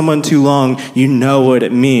look at someone too long, you know what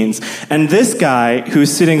it means. And this guy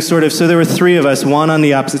who's sitting sort of, so there were three of us, one on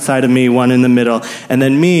the opposite side of me, one in the middle, and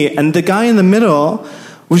then me, and the guy in the middle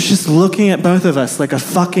was just looking at both of us like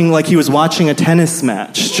like he was watching a tennis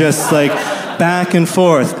match, just like back and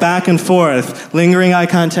forth, lingering eye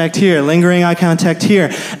contact here,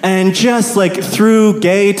 and just like through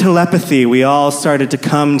gay telepathy, we all started to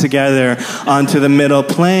come together onto the middle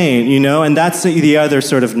plane, you know? And that's the other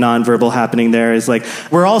sort of nonverbal happening there, is like,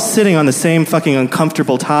 we're all sitting on the same fucking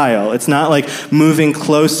uncomfortable tile. It's not like moving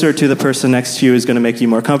closer to the person next to you is gonna make you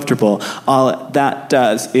more comfortable. All that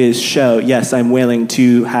does is show, yes, I'm willing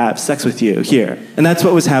to have sex with you here. And that's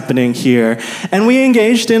what was happening here. And we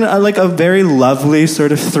engaged in a very lovely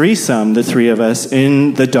sort of threesome, the three of us,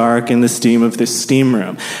 in the dark, in the steam of this steam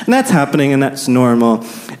room. And that's happening, and that's normal.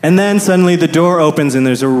 And then suddenly the door opens, and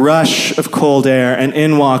there's a rush of cold air, and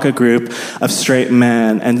in walk a group of straight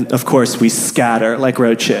men. And of course, we scatter like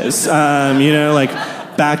roaches. You know, like,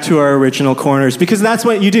 back to our original corners, because that's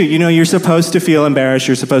what you do. You know, you're supposed to feel embarrassed,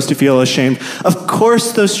 you're supposed to feel ashamed. Of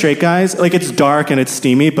course, those straight guys, like, it's dark and it's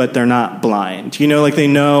steamy, but they're not blind. You know, like, they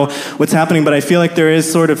know what's happening, but I feel like there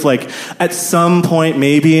is sort of like, at some point,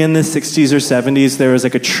 maybe in the 60s or 70s, there was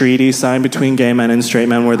like a treaty signed between gay men and straight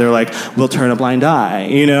men where they're like, we'll turn a blind eye,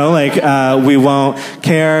 you know, like, we won't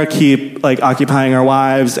care, keep like occupying our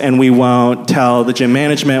wives, and we won't tell the gym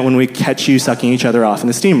management when we catch you sucking each other off in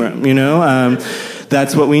the steam room, you know?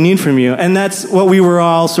 That's what we need from you. And that's what we were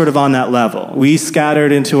all sort of on that level. We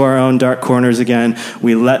scattered into our own dark corners again.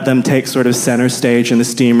 We let them take sort of center stage in the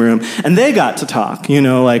steam room. And they got to talk, you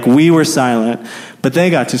know, like, we were silent, but they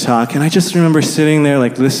got to talk. And I just remember sitting there,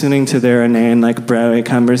 like, listening to their inane, like, Broadway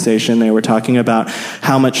conversation. They were talking about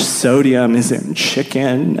how much sodium is in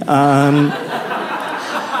chicken.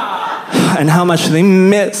 And how much they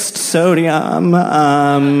missed sodium,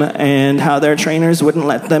 and how their trainers wouldn't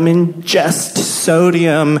let them ingest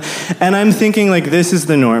sodium. And I'm thinking, like, this is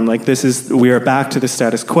the norm. Like, we are back to the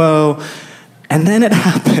status quo. And then it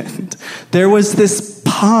happened. There was this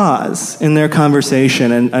pause in their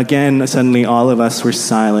conversation, and again, suddenly all of us were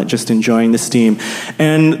silent, just enjoying the steam.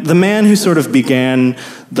 And the man who sort of began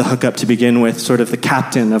the hookup to begin with, sort of the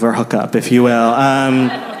captain of our hookup, if you will,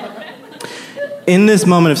 in this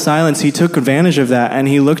moment of silence, he took advantage of that, and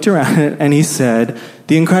he looked around and he said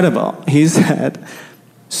the incredible. He said,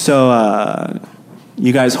 so,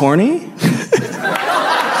 you guys horny?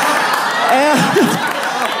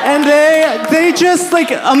 And they just, like,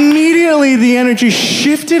 immediately the energy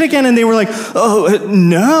shifted again, and they were like, oh,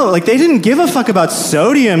 no. Like, they didn't give a fuck about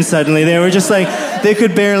sodium suddenly. They were just like, they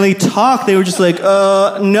could barely talk. They were just like,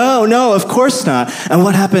 no, of course not. And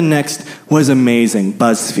what happened next was amazing.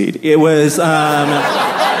 BuzzFeed. It was, the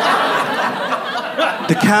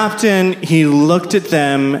captain, he looked at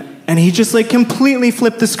them, and he just, like, completely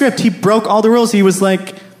flipped the script. He broke all the rules. He was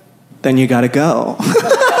like, then you gotta go.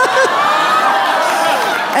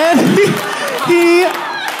 And he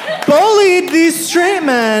bullied these straight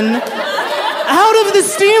men out of the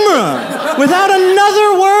steam room without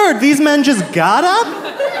another word. These men just got up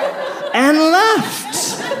and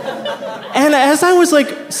left. And as I was,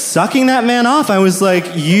 like, sucking that man off, I was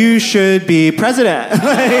like, you should be president.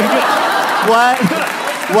 Like, what?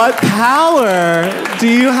 What power do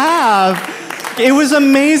you have? It was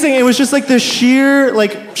amazing. It was just like the sheer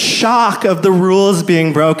shock of the rules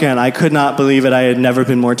being broken. I could not believe it. I had never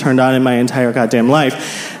been more turned on in my entire goddamn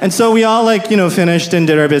life. And so we all finished and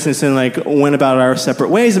did our business and went about our separate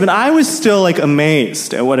ways. But I was still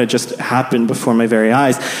amazed at what had just happened before my very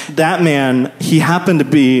eyes. That man, he happened to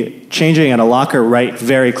be changing at a locker right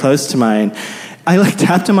very close to mine. I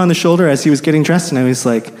tapped him on the shoulder as he was getting dressed, and I was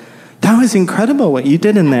like, that was incredible what you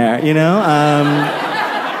did in there,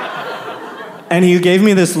 And he gave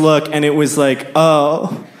me this look, and it was like,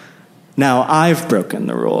 oh, now I've broken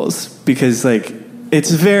the rules. Because, it's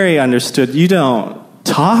very understood. You don't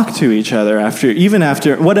talk to each other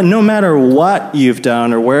no matter what you've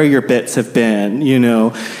done or where your bits have been,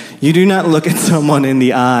 You do not look at someone in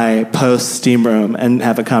the eye post-steam room and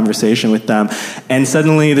have a conversation with them. And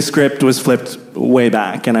suddenly the script was flipped way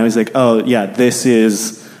back, and I was like, oh, yeah, this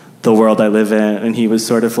is the world I live in. And he was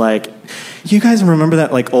sort of like, you guys remember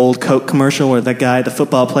that old Coke commercial where that guy, the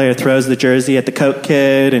football player, throws the jersey at the Coke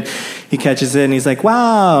kid and he catches it and he's like,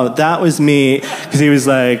 wow, that was me. Because he was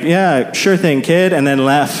like, yeah, sure thing, kid, and then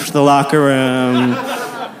left the locker room.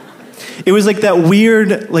 It was that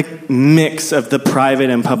weird mix of the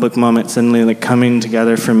private and public moment suddenly coming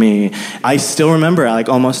together for me. I still remember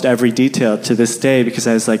almost every detail to this day because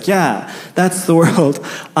I was like, yeah, that's the world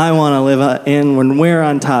I want to live in when we're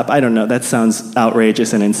on top. I don't know, that sounds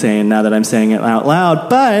outrageous and insane now that I'm saying it out loud,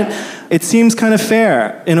 but it seems kind of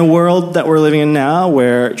fair in a world that we're living in now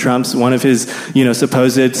where Trump's one of his,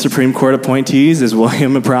 supposed Supreme Court appointees is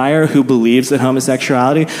William Breyer, who believes that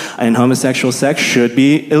homosexuality and homosexual sex should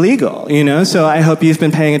be illegal, So I hope you've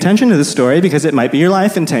been paying attention to this story because it might be your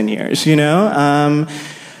life in 10 years, Wow,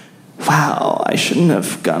 I shouldn't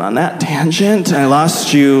have gone on that tangent. I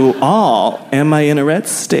lost you all. Am I in a red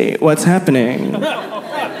state? What's happening?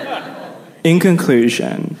 In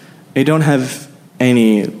conclusion, I don't have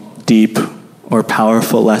any deep or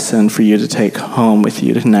powerful lesson for you to take home with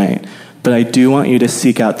you tonight, but I do want you to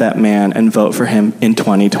seek out that man and vote for him in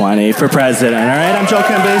 2020 for president, all right? I'm Joel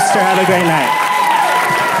Kim Booster. Have a great night.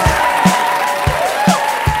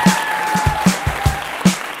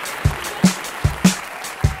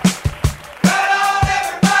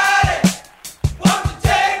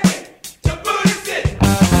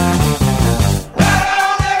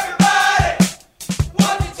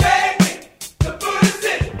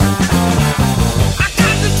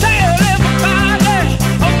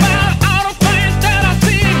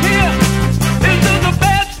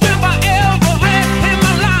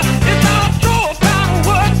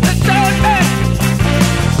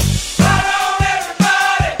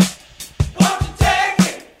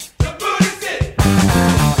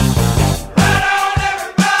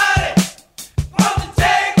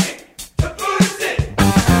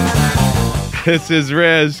 This is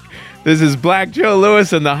Risk. This is Black Joe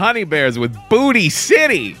Lewis and the Honey Bears with Booty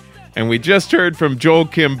City. And we just heard from Joel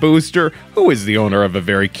Kim Booster, who is the owner of a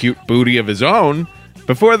very cute booty of his own.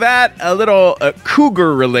 Before that, a little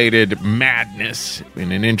cougar-related madness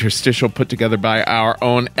in an interstitial put together by our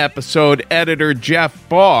own episode editor, Jeff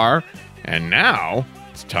Barr. And now,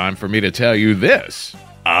 it's time for me to tell you this.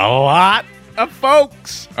 A lot of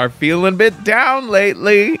folks are feeling a bit down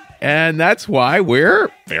lately. And that's why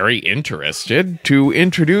we're very interested to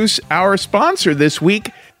introduce our sponsor this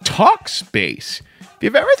week, Talkspace. If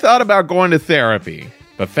you've ever thought about going to therapy,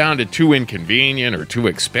 but found it too inconvenient or too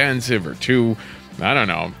expensive or too, I don't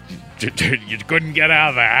know, you couldn't get out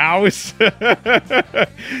of the house,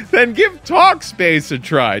 then give Talkspace a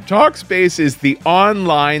try. Talkspace is the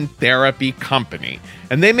online therapy company,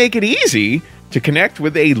 and they make it easy to connect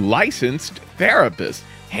with a licensed therapist.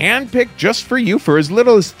 Handpicked just for you for as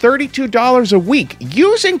little as $32 a week.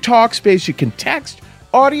 Using Talkspace, you can text,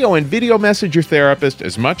 audio, and video message your therapist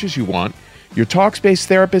as much as you want. Your Talkspace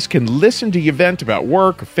therapist can listen to you vent about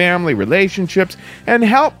work, family, relationships, and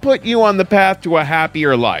help put you on the path to a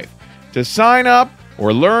happier life. To sign up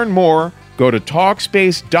or learn more, go to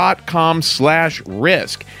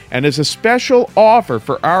Talkspace.com/risk. And as a special offer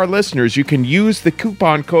for our listeners, you can use the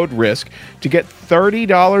coupon code RISK to get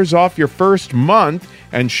 $30 off your first month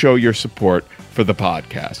and show your support for the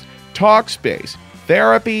podcast. Talkspace,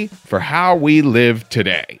 therapy for how we live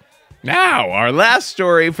today. Now, our last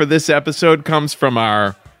story for this episode comes from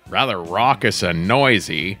our rather raucous and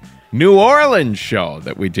noisy New Orleans show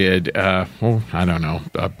that we did, a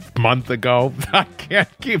month ago. I can't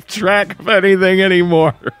keep track of anything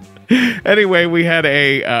anymore. Anyway, we had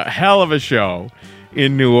a hell of a show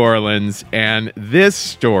in New Orleans, and this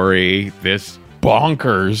story, this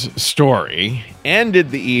bonkers story, ended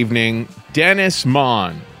the evening. Dennis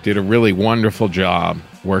Mon did a really wonderful job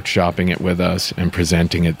workshopping it with us and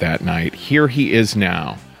presenting it that night. Here he is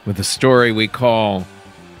now with a story we call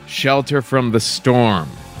Shelter from the Storm.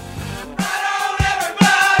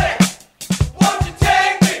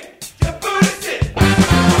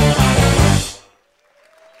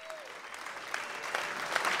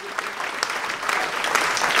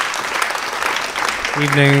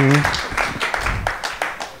 Evening.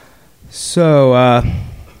 So,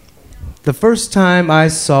 the first time I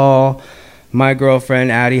saw my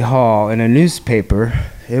girlfriend, Addie Hall, in a newspaper,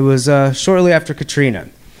 it was shortly after Katrina.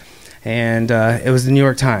 And it was the New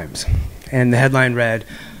York Times. And the headline read,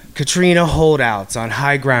 "Katrina Holdouts on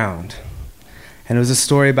High Ground." And it was a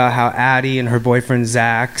story about how Addie and her boyfriend,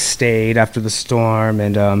 Zach, stayed after the storm,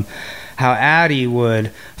 and how Addie would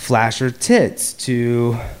flash her tits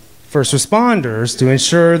to first responders to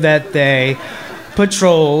ensure that they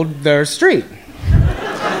patrolled their street.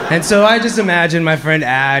 And so I just imagine my friend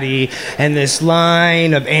Addie and this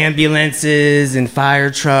line of ambulances and fire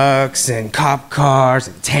trucks and cop cars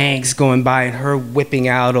and tanks going by, and her whipping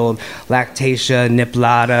out old Lactatia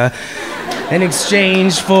Niplata in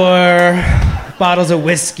exchange for bottles of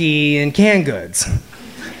whiskey and canned goods.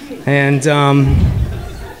 And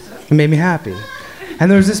it made me happy. And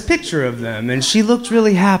there was this picture of them, and she looked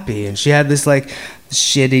really happy, and she had this, like,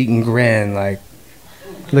 shit-eating grin, like,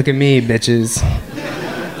 look at me, bitches.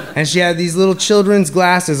 And she had these little children's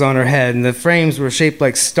glasses on her head, and the frames were shaped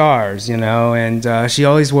like stars, you know, and she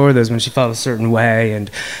always wore those when she felt a certain way, and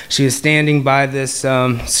she was standing by this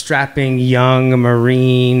strapping young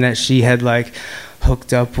Marine that she had, like,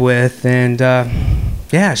 hooked up with, and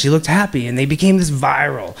yeah, she looked happy, and they became this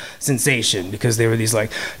viral sensation because they were these,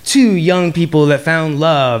 like, two young people that found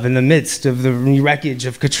love in the midst of the wreckage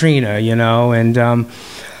of Katrina, you know, and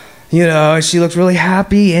you know, she looked really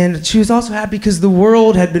happy, and she was also happy because the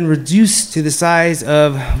world had been reduced to the size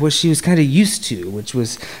of what she was kind of used to, which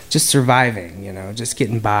was just surviving, you know, just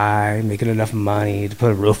getting by, making enough money to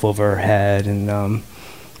put a roof over her head, and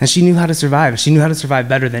she knew how to survive. She knew how to survive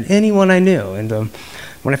better than anyone I knew, and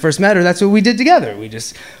when I first met her, that's what we did together.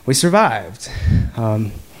 We survived.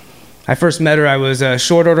 I first met her, I was a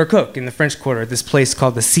short order cook in the French Quarter at this place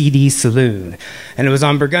called the CD Saloon. And it was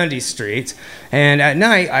on Burgundy Street. And at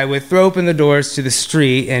night, I would throw open the doors to the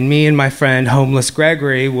street, and me and my friend, Homeless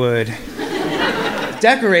Gregory, would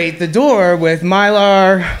decorate the door with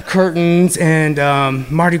Mylar curtains and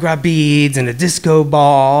Mardi Gras beads and a disco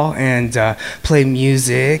ball and play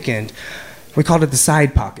music. And we called it the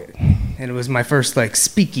Side Pocket. And it was my first, like,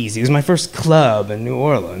 speakeasy. It was my first club in New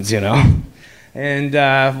Orleans, you know. And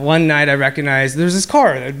one night I recognized there was this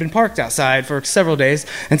car that had been parked outside for several days,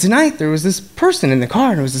 and tonight there was this person in the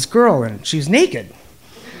car, and it was this girl, and she was naked.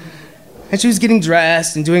 And she was getting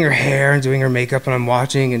dressed and doing her hair and doing her makeup, and I'm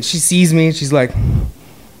watching, and she sees me, and she's like,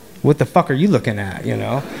 "What the fuck are you looking at?" You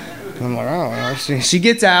know? And I'm like, "Oh." She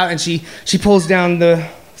gets out, and she pulls down the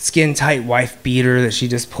skin-tight wife beater that she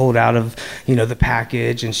just pulled out of, you know, the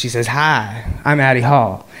package, and she says, "Hi, I'm Addie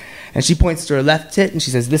Hall." And she points to her left tit, and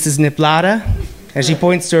she says, "This is Niplata." And she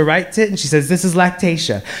points to her right tit, and she says, "This is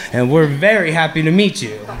Lactatia. And we're very happy to meet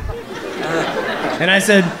you." And I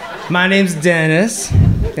said, "My name's Dennis,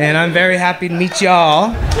 and I'm very happy to meet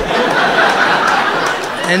y'all."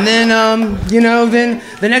 And then, you know, then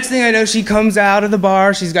the next thing I know, she comes out of the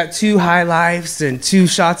bar. She's got 2 High Lifes and 2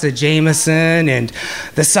 shots of Jameson, and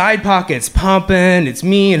the Side Pocket's pumping. It's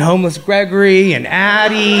me and Homeless Gregory and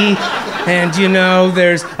Addie. And, you know,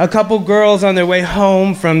 there's a couple girls on their way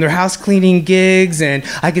home from their house cleaning gigs, and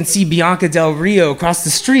I can see Bianca Del Rio across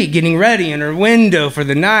the street getting ready in her window for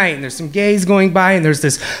the night, and there's some gays going by, and there's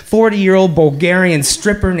this 40-year-old Bulgarian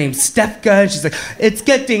stripper named Stefka, and she's like, "It's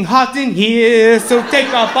getting hot in here, so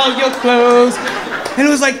take off all your clothes." And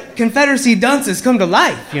it was like Confederacy dunces come to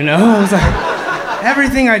life, you know? It was like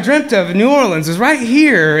everything I dreamt of in New Orleans was right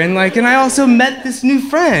here, and I also met this new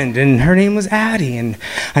friend, and her name was Addie, and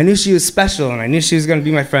I knew she was special, and I knew she was going to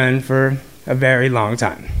be my friend for a very long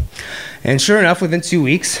time. And sure enough, within 2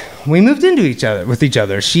 weeks, we moved into with each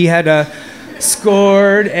other. She had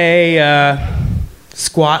scored a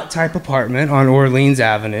squat-type apartment on Orleans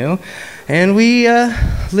Avenue, and we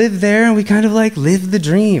lived there, and we kind of lived the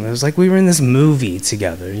dream. It was like we were in this movie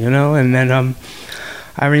together, you know? And then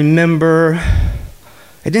I remember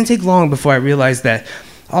it didn't take long before I realized that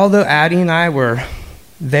although Addie and I were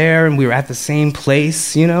there and we were at the same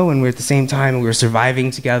place, you know, and we were at the same time and we were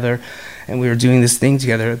surviving together and we were doing this thing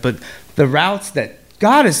together, but the routes that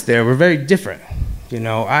got us there were very different. You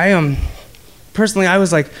know, personally, I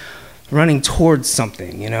was running towards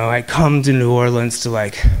something, you know. I come to New Orleans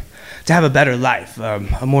to have a better life,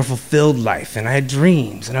 a more fulfilled life, and I had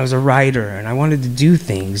dreams, and I was a writer, and I wanted to do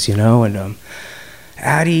things, you know, and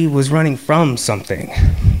Addie was running from something,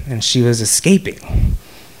 and she was escaping,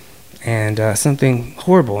 and something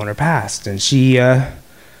horrible in her past, and she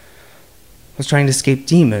was trying to escape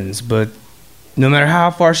demons, but no matter how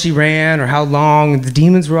far she ran or how long, the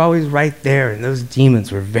demons were always right there, and those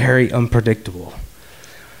demons were very unpredictable.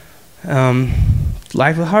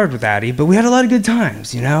 Life was hard with Addie, but we had a lot of good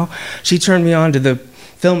times, you know? She turned me on to the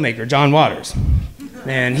filmmaker, John Waters.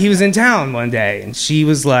 And he was in town one day, and she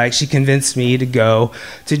convinced me to go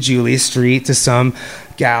to Julia Street to some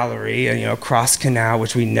gallery, across canal,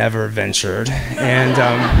 which we never ventured. And,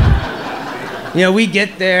 we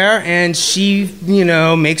get there, and she,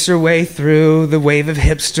 makes her way through the wave of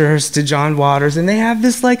hipsters to John Waters, and they have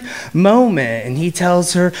this, moment, and he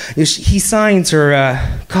tells her, he signs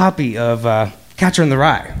her copy of Catcher in the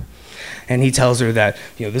Rye. And he tells her that,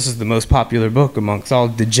 this is the most popular book amongst all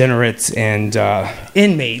degenerates and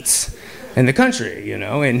inmates in the country,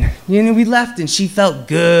 And, we left, and she felt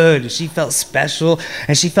good. She felt special,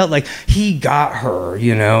 and she felt like he got her,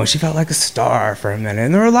 She felt like a star for a minute.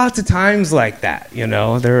 And there were lots of times like that,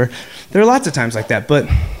 There are lots of times like that, but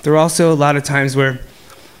there were also a lot of times where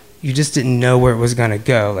you just didn't know where it was going to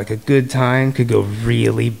go. Like a good time could go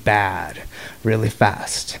really bad, really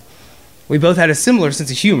fast. We both had a similar sense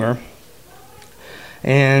of humor,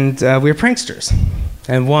 and we were pranksters.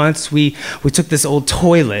 And once we took this old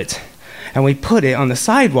toilet and we put it on the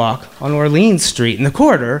sidewalk on Orleans Street in the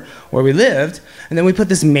corridor where we lived, and then we put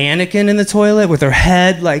this mannequin in the toilet with her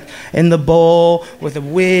head in the bowl with a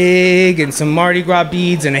wig and some Mardi Gras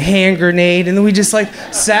beads and a hand grenade, and then we just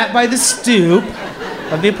sat by the stoop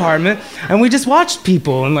of the apartment and we just watched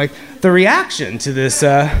people and the reaction to this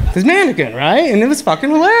mannequin, right? And it was fucking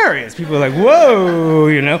hilarious. People were like, whoa,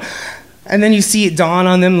 And then you see it dawn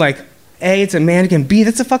on them A, it's a mannequin. B,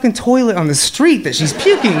 that's a fucking toilet on the street that she's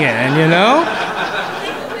puking in, And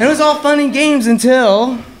it was all fun and games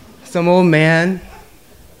until some old man,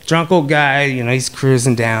 drunk old guy, he's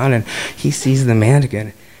cruising down and he sees the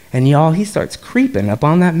mannequin. And he starts creeping up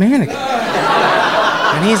on that mannequin.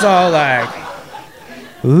 And he's all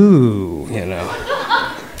ooh,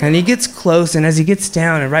 And he gets close, and as he gets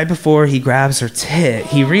down, and right before he grabs her tit,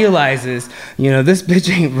 he realizes, this bitch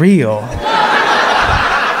ain't real.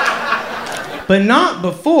 But not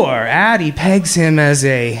before Addie pegs him as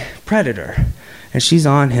a predator. And she's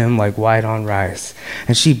on him like white on rice.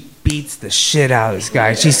 And she beats the shit out of this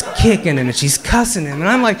guy. She's kicking him, and she's cussing him. And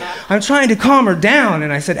I'm trying to calm her down.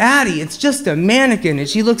 And I said, Addie, it's just a mannequin. And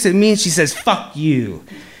she looks at me, and she says, fuck you.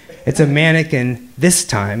 It's a mannequin this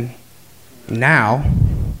time. Now.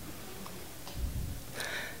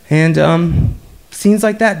 And scenes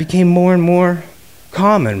like that became more and more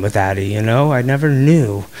common with Addie, I never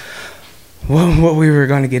knew what we were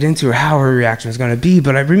going to get into or how her reaction was going to be.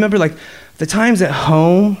 But I remember the times at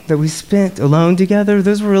home that we spent alone together,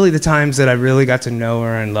 those were really the times that I really got to know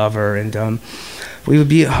her and love her. And we would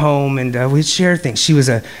be at home, and we'd share things. She was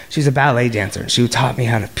a ballet dancer, and she taught me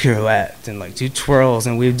how to pirouette and do twirls,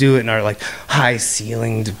 and we'd do it in our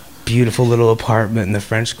high-ceilinged, beautiful little apartment in the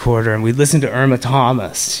French Quarter, and we'd listen to Irma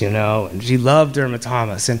Thomas, and she loved Irma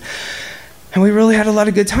Thomas, and we really had a lot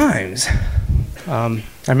of good times. I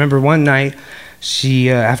remember one night,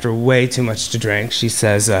 she, after way too much to drink, she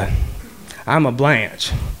says, I'm a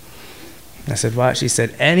Blanche. I said, what? She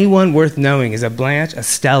said, anyone worth knowing is a Blanche, a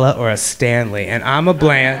Stella, or a Stanley, and I'm a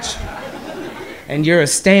Blanche, and you're a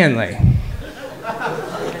Stanley.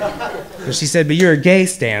 But she said, but you're a gay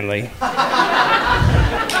Stanley.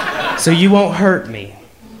 So you won't hurt me.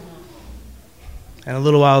 And a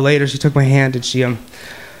little while later, she took my hand and she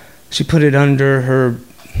put it under her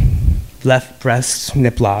left breast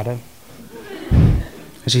niplata. And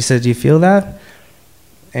she said, do you feel that?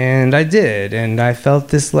 And I did, and I felt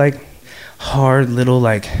this hard little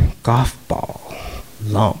golf ball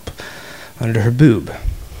lump under her boob.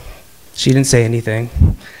 She didn't say anything.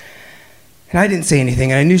 And I didn't say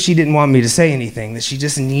anything, and I knew she didn't want me to say anything, that she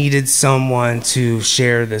just needed someone to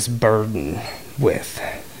share this burden with.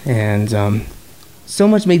 And so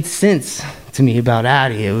much made sense to me about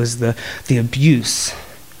Addie. It was the abuse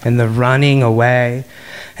and the running away,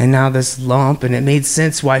 and now this lump, and it made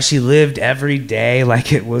sense why she lived every day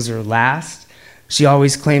like it was her last. She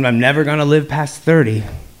always claimed, I'm never going to live past 30.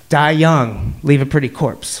 Die young, leave a pretty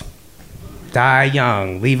corpse. Die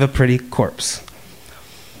young, leave a pretty corpse.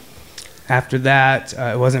 After that,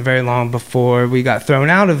 it wasn't very long before we got thrown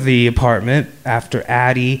out of the apartment after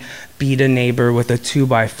Addie beat a neighbor with a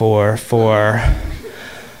 2x4 for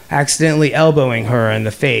accidentally elbowing her in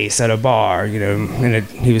the face at a bar, and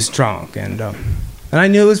he was drunk. And I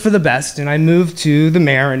knew it was for the best, and I moved to the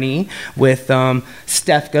Marigny with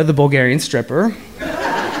Stefka, the Bulgarian stripper.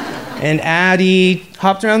 And Addie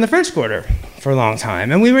hopped around the French Quarter for a long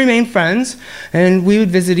time. And we remained friends, and we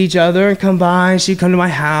would visit each other and come by, and she'd come to my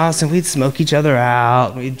house, and we'd smoke each other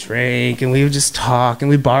out, and we'd drink, and we would just talk, and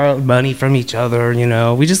we'd borrow money from each other, you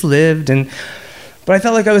know. We just lived, but I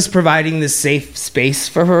felt like I was providing this safe space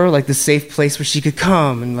for her, like this safe place where she could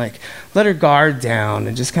come and like let her guard down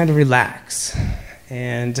and just kind of relax.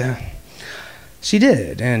 And she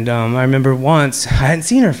did. And I remember once, I hadn't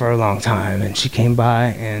seen her for a long time, and she came by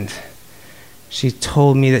and she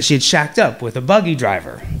told me that she had shacked up with a buggy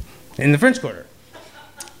driver in the French Quarter.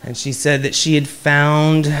 And she said that she had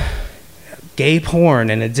found gay porn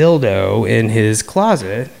and a dildo in his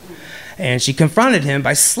closet, and she confronted him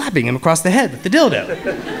by slapping him across the head with the dildo.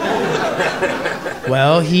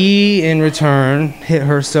 Well, he, in return, hit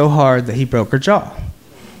her so hard that he broke her jaw.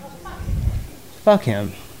 Fuck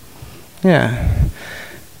him. Yeah.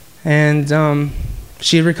 And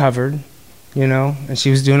she had recovered, you know, and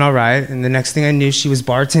she was doing all right. And the next thing I knew, she was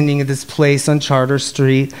bartending at this place on Charter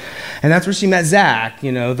Street. And that's where she met Zach,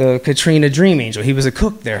 you know, the Katrina Dream Angel. He was a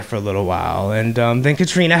cook there for a little while. And then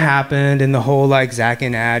Katrina happened, and the whole, like, Zach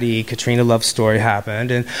and Addie, Katrina love story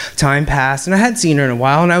happened. And time passed, and I hadn't seen her in a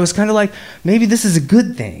while. And I was kind of like, maybe this is a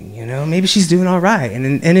good thing, you know? Maybe she's doing all right.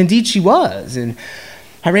 And indeed she was. And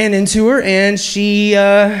I ran into her, and she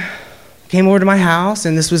came over to my house,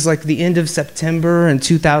 and this was like the end of September in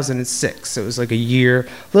 2006. So it was like a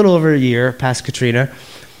little over a year past Katrina.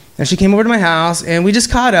 And she came over to my house, and we just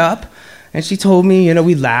caught up, and she told me, you know,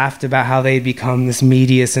 we laughed about how they'd become this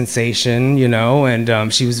media sensation, you know,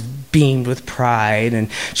 and she was beamed with pride. And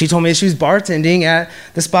she told me that she was bartending at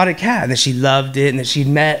the Spotted Cat, and that she loved it, and that she'd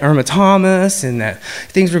met Irma Thomas, and that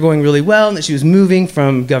things were going really well, and that she was moving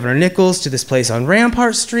from Governor Nichols to this place on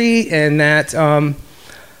Rampart Street, and that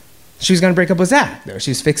she was going to break up with Zach, though. She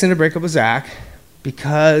was fixing to break up with Zach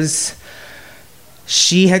because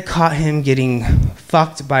she had caught him getting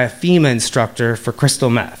fucked by a FEMA instructor for crystal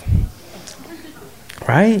meth.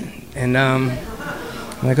 Right? And I'm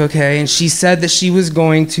like, okay. And she said that she was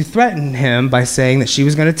going to threaten him by saying that she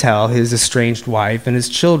was going to tell his estranged wife and his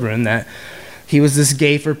children that he was this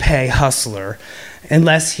gay-for-pay hustler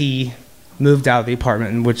unless he moved out of the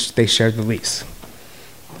apartment in which they shared the lease.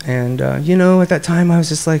 And, you know, at that time I was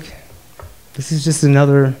just like, this is just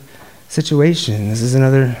another situation. This is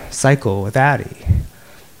another cycle with Addie.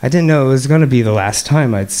 I didn't know it was going to be the last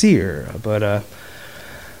time I'd see her, but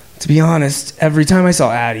to be honest, every time I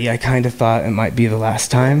saw Addie, I kind of thought it might be the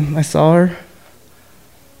last time I saw her.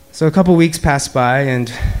 So a couple weeks passed by, and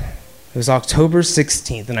it was October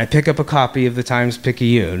 16th, and I pick up a copy of the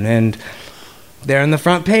Times-Picayune, and there on the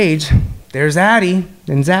front page, there's Addie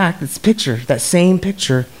and Zach, this picture, that same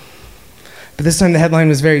picture. But this time the headline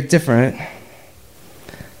was very different.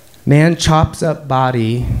 Man chops up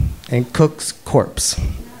body and cooks corpse.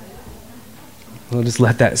 We'll just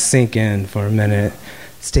let that sink in for a minute.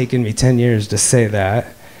 It's taken me 10 years to say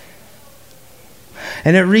that.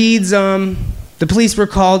 And it reads, the police were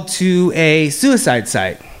called to a suicide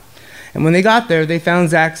site. And when they got there, they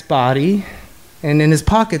found Zach's body, and in his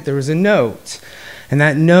pocket there was a note. And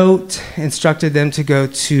that note instructed them to go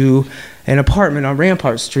to an apartment on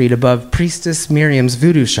Rampart Street above Priestess Miriam's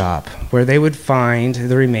voodoo shop, where they would find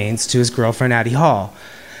the remains to his girlfriend, Addie Hall.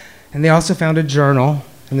 And they also found a journal.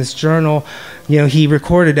 In this journal, you know, he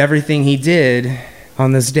recorded everything he did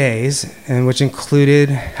on those days, and which included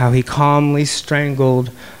how he calmly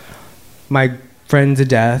strangled my friend to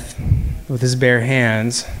death with his bare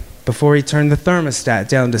hands before he turned the thermostat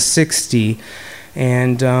down to 60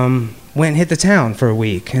 and went and hit the town for a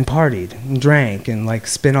week and partied and drank and like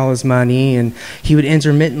spent all his money, and he would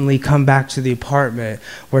intermittently come back to the apartment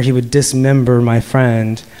where he would dismember my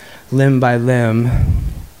friend limb by limb.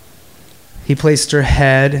 He placed her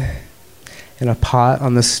head in a pot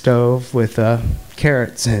on the stove with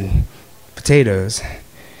carrots and potatoes.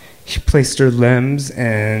 He placed her limbs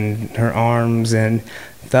and her arms in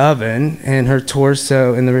the oven and her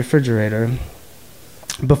torso in the refrigerator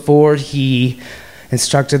before he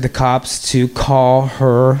instructed the cops to call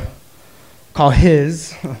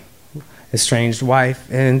his estranged wife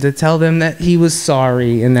and to tell them that he was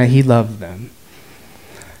sorry and that he loved them.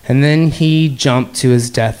 And then he jumped to his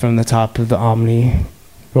death from the top of the Omni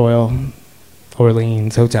Royal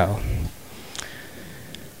Orleans Hotel.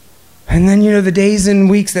 And then, you know, the days and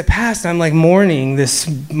weeks that passed, I'm like mourning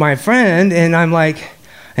my friend, and I'm like,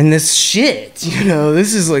 and this shit, you know,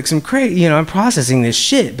 this is like some crazy, you know, I'm processing this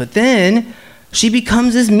shit. But then she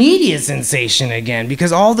becomes this media sensation again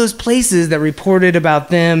because all those places that reported about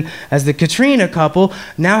them as the Katrina couple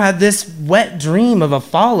now have this wet dream of a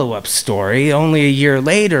follow-up story only a year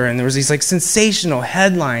later, and there was these like sensational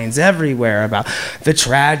headlines everywhere about the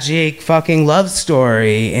tragic fucking love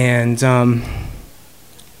story. And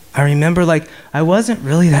I remember like I wasn't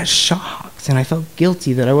really that shocked, and I felt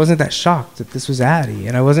guilty that I wasn't that shocked that this was Addie,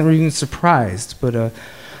 and I wasn't even surprised, but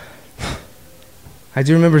I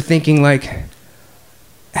do remember thinking like,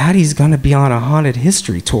 Addie's gonna be on a haunted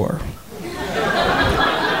history tour.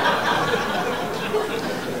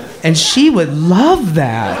 And she would love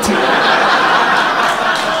that.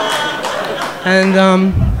 And,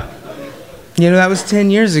 that was 10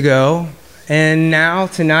 years ago. And now,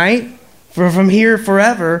 tonight, from here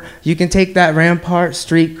forever, you can take that Rampart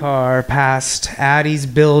streetcar past Addie's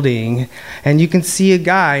building, and you can see a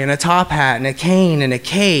guy in a top hat and a cane and a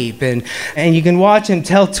cape, and you can watch him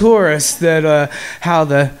tell tourists that how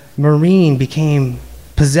the Marine became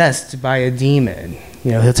possessed by a demon.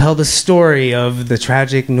 He'll tell the story of the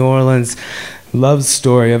tragic New Orleans love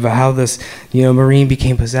story of how this, Marine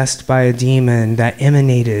became possessed by a demon that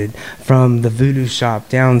emanated from the voodoo shop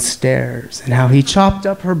downstairs, and how he chopped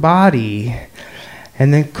up her body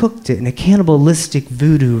and then cooked it in a cannibalistic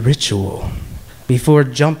voodoo ritual before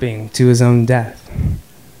jumping to his own death.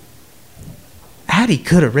 Addie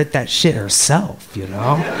could have writ that shit herself,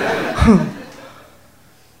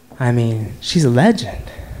 I mean, she's a legend.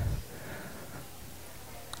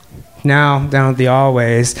 Now, down at the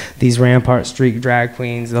Always, these Rampart Street drag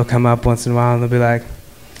queens, they'll come up once in a while and they'll be like,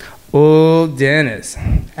 "Oh, Dennis,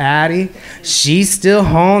 Addie, she still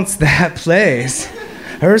haunts that place.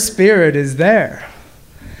 Her spirit is there."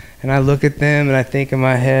 And I look at them and I think in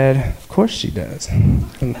my head, of course she does.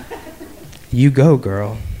 You go,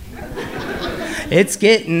 girl. It's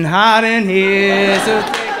getting hot in here, so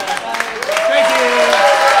thank you.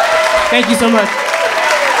 Thank you so much.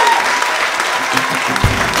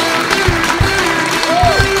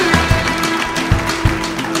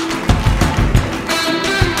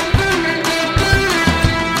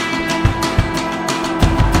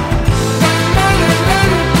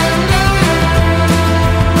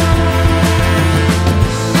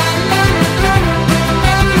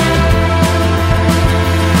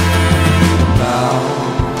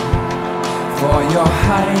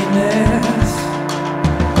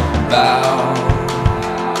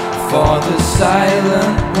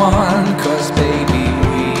 Silent one, 'cause baby,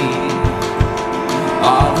 we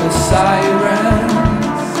are the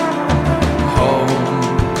sirens, home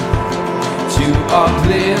to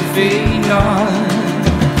oblivion.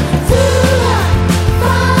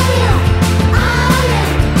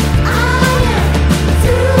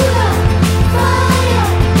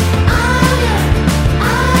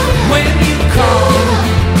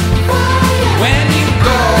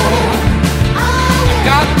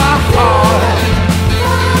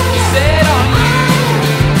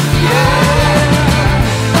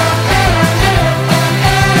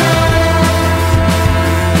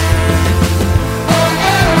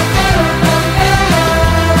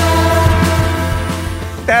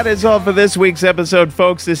 That is all for this week's episode,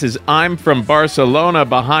 folks. This is I'm From Barcelona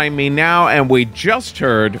behind me now, and we just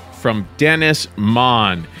heard from Dennis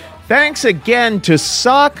Mon. Thanks again to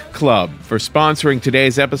Sock Club for sponsoring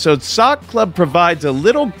today's episode. Sock Club provides a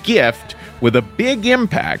little gift with a big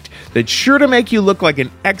impact that's sure to make you look like an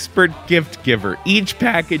expert gift giver. Each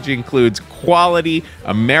package includes quality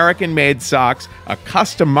American-made socks, a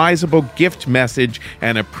customizable gift message,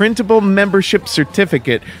 and a printable membership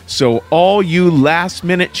certificate, so all you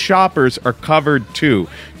last-minute shoppers are covered too.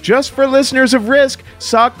 Just for listeners of Risk,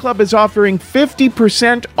 Sock Club is offering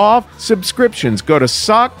 50% off subscriptions. Go to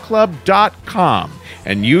sockclub.com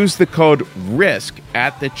and use the code RISK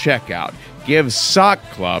at the checkout. Give Sock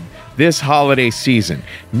Club this holiday season.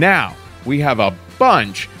 Now, we have a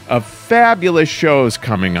bunch of fabulous shows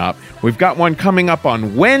coming up. We've got one coming up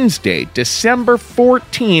on Wednesday, December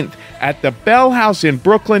 14th at the Bell House in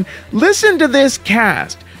Brooklyn. Listen to this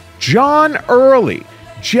cast: John Early,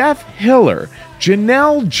 Jeff Hiller,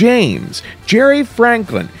 Janelle James, Jerry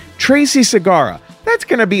Franklin, Tracy Segarra. That's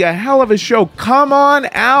going to be a hell of a show. Come on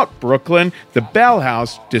out, Brooklyn. The Bell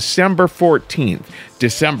House, December 14th.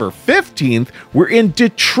 December 15th, we're in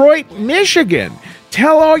Detroit, Michigan.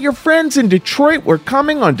 Tell all your friends in Detroit we're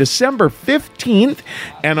coming on December 15th.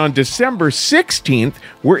 And on December 16th,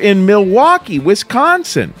 we're in Milwaukee,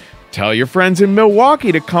 Wisconsin. Tell your friends in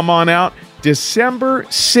Milwaukee to come on out December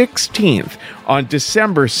 16th. On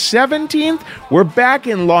December 17th, we're back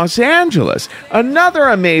in Los Angeles. Another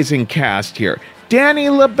amazing cast here. Danny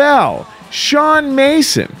LaBelle, Sean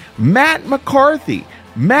Mason, Matt McCarthy,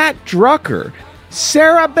 Matt Drucker,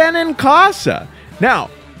 Sarah Benincasa. Now,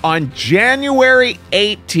 on January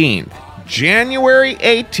 18th,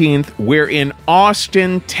 we're in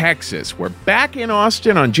Austin, Texas. We're back in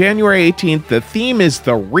Austin on January 18th. The theme is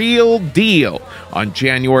The Real Deal. On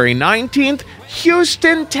January 19th,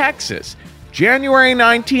 Houston, Texas. January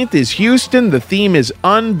 19th is Houston. The theme is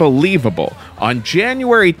Unbelievable. On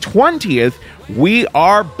January 20th, we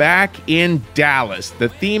are back in Dallas. The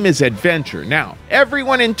theme is Adventure. Now,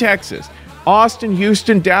 everyone in Texas, Austin,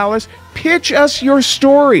 Houston, Dallas, pitch us your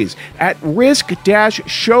stories at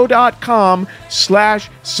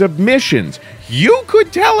risk-show.com/submissions. You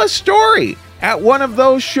could tell a story at one of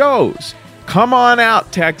those shows. Come on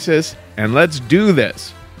out, Texas, and let's do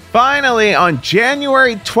this. Finally, on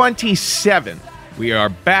January 27th, we are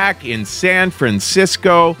back in San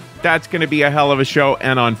Francisco. That's going to be a hell of a show.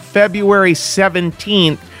 And on February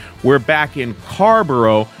 17th, we're back in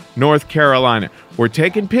Carrboro, North Carolina. We're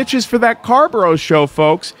taking pitches for that Carrboro show,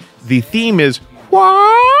 folks. The theme is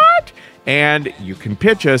what? And you can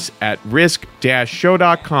pitch us at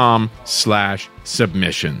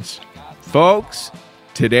risk-show.com/submissions. Folks,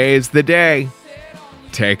 today is the day.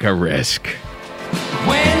 Take a risk.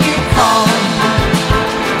 When you come,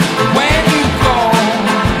 when you go,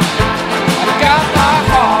 I got my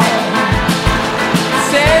heart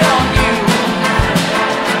set on you.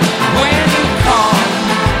 When you come,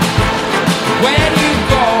 when you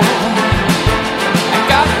go, I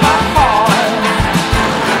got my heart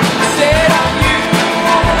set on you.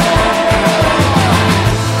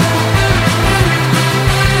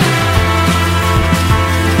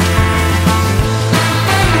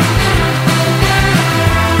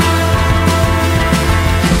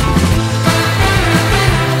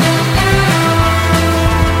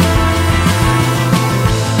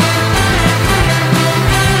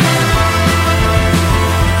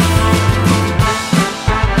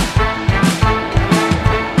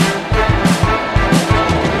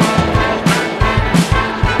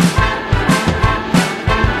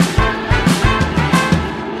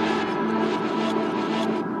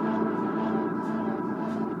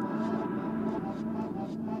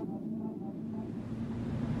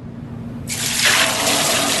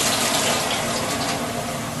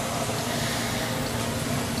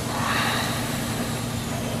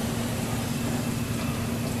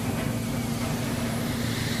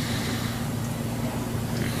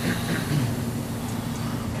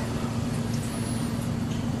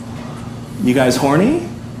 You guys horny?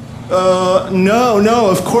 No,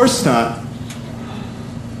 of course not.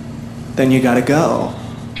 Then you gotta go.